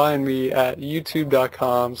can find me at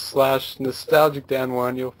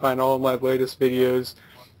youtube.com/nostalgicdan1. You'll find all of my latest videos.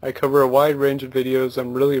 I cover a wide range of videos.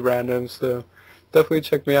 I'm really random, so definitely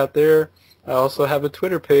check me out there. I also have a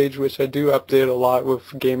Twitter page, which I do update a lot with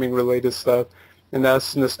gaming-related stuff, and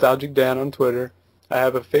that's Nostalgic Dan on Twitter. I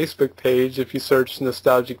have a Facebook page. If you search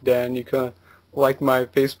Nostalgic Dan, you can like my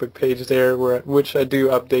Facebook page there, which I do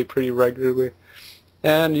update pretty regularly.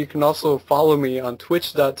 And you can also follow me on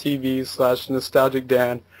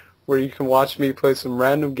twitch.tv/nostalgicdan, where you can watch me play some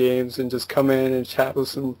random games and just come in and chat with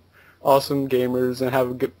some awesome gamers and have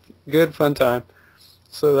a good fun time.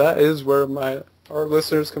 So that is where our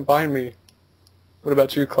listeners can find me. What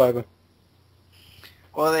about you, Clive?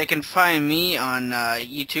 Well, they can find me on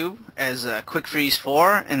YouTube as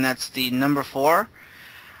QuickFreeze4, and that's the number 4.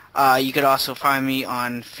 You could also find me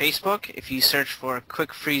on Facebook. If you search for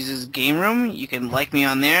Quick Freeze's Game Room, you can like me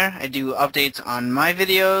on there. I do updates on my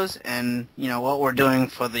videos and, what we're doing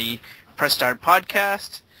for the Press Start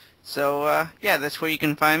Podcast. So, yeah, that's where you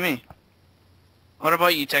can find me. What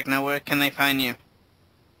about you, Techno? Where can they find you?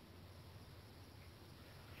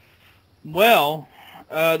 Well,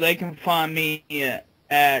 they can find me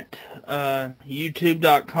at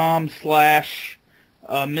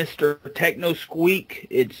youtube.com/MrTechnoSqueek.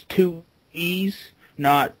 It's 2 E's,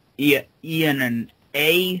 not E and an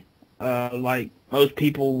A, like most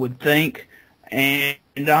people would think. And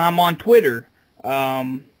I'm on Twitter.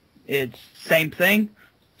 It's same thing.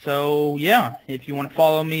 So, yeah, if you want to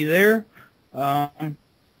follow me there,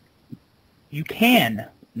 you can.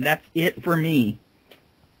 That's it for me.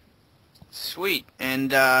 Sweet.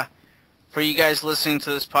 And for you guys listening to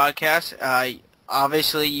this podcast,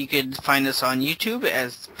 obviously you could find us on YouTube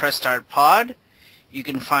as Press Start Pod. You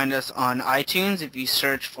can find us on iTunes if you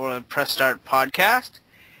search for Press Start Podcast.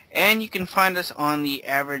 And you can find us on the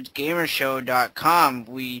AverageGamershow.com.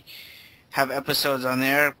 We have episodes on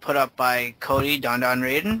there put up by Cody, Don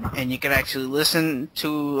Raiden, and you can actually listen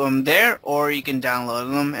to them there, or you can download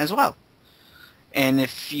them as well. And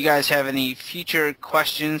if you guys have any future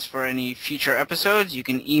questions for any future episodes, you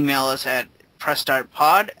can email us at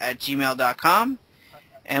pressstartpod@gmail.com,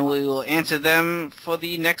 and we will answer them for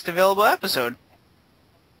the next available episode.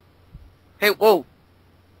 Hey, whoa.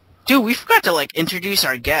 Dude, we forgot to, introduce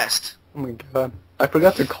our guest. Oh my god. I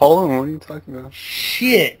forgot to call him. What are you talking about?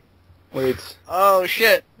 Shit. Wait. Oh,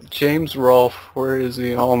 shit. James Rolfe. Where is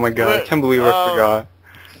he? Oh my god. I can't believe I forgot.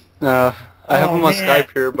 I have him on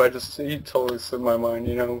Skype here, but he totally slipped my mind,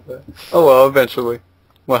 But, oh well, eventually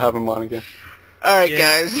we'll have him on again. Alright,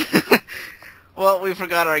 guys. Well, we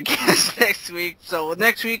forgot our guest next week, so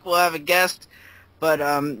next week we'll have a guest. But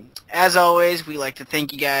as always, we like to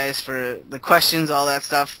thank you guys for the questions, all that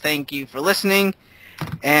stuff. Thank you for listening.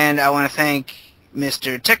 And I want to thank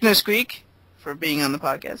MrTechnoSqueek for being on the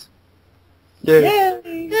podcast. Yay!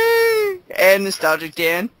 Yay! And Nostalgic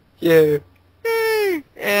Dan. Yay! Yay!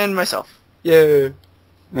 And myself. Yeah.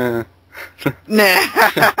 Nah. Nah.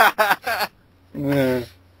 Nah.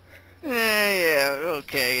 Yeah,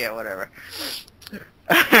 okay, yeah, whatever.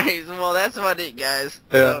 Alright, well, that's about it, guys.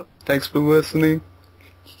 Yeah, So, thanks for listening.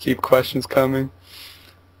 Keep questions coming.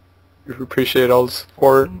 We appreciate all the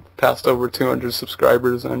support. Passed over 200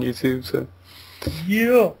 subscribers on YouTube, so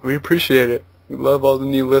Yeah. we appreciate it. We love all the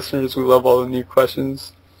new listeners. We love all the new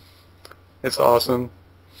questions. It's awesome.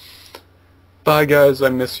 Bye, guys. I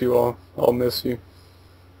miss you all. I'll miss you.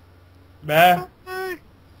 Bye.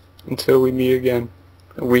 Until we meet again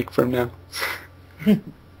a week from now.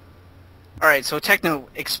 Alright, so Techno,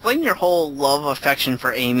 explain your whole love affection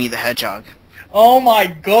for Amy the Hedgehog. Oh my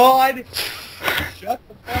god! Shut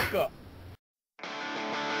the fuck up.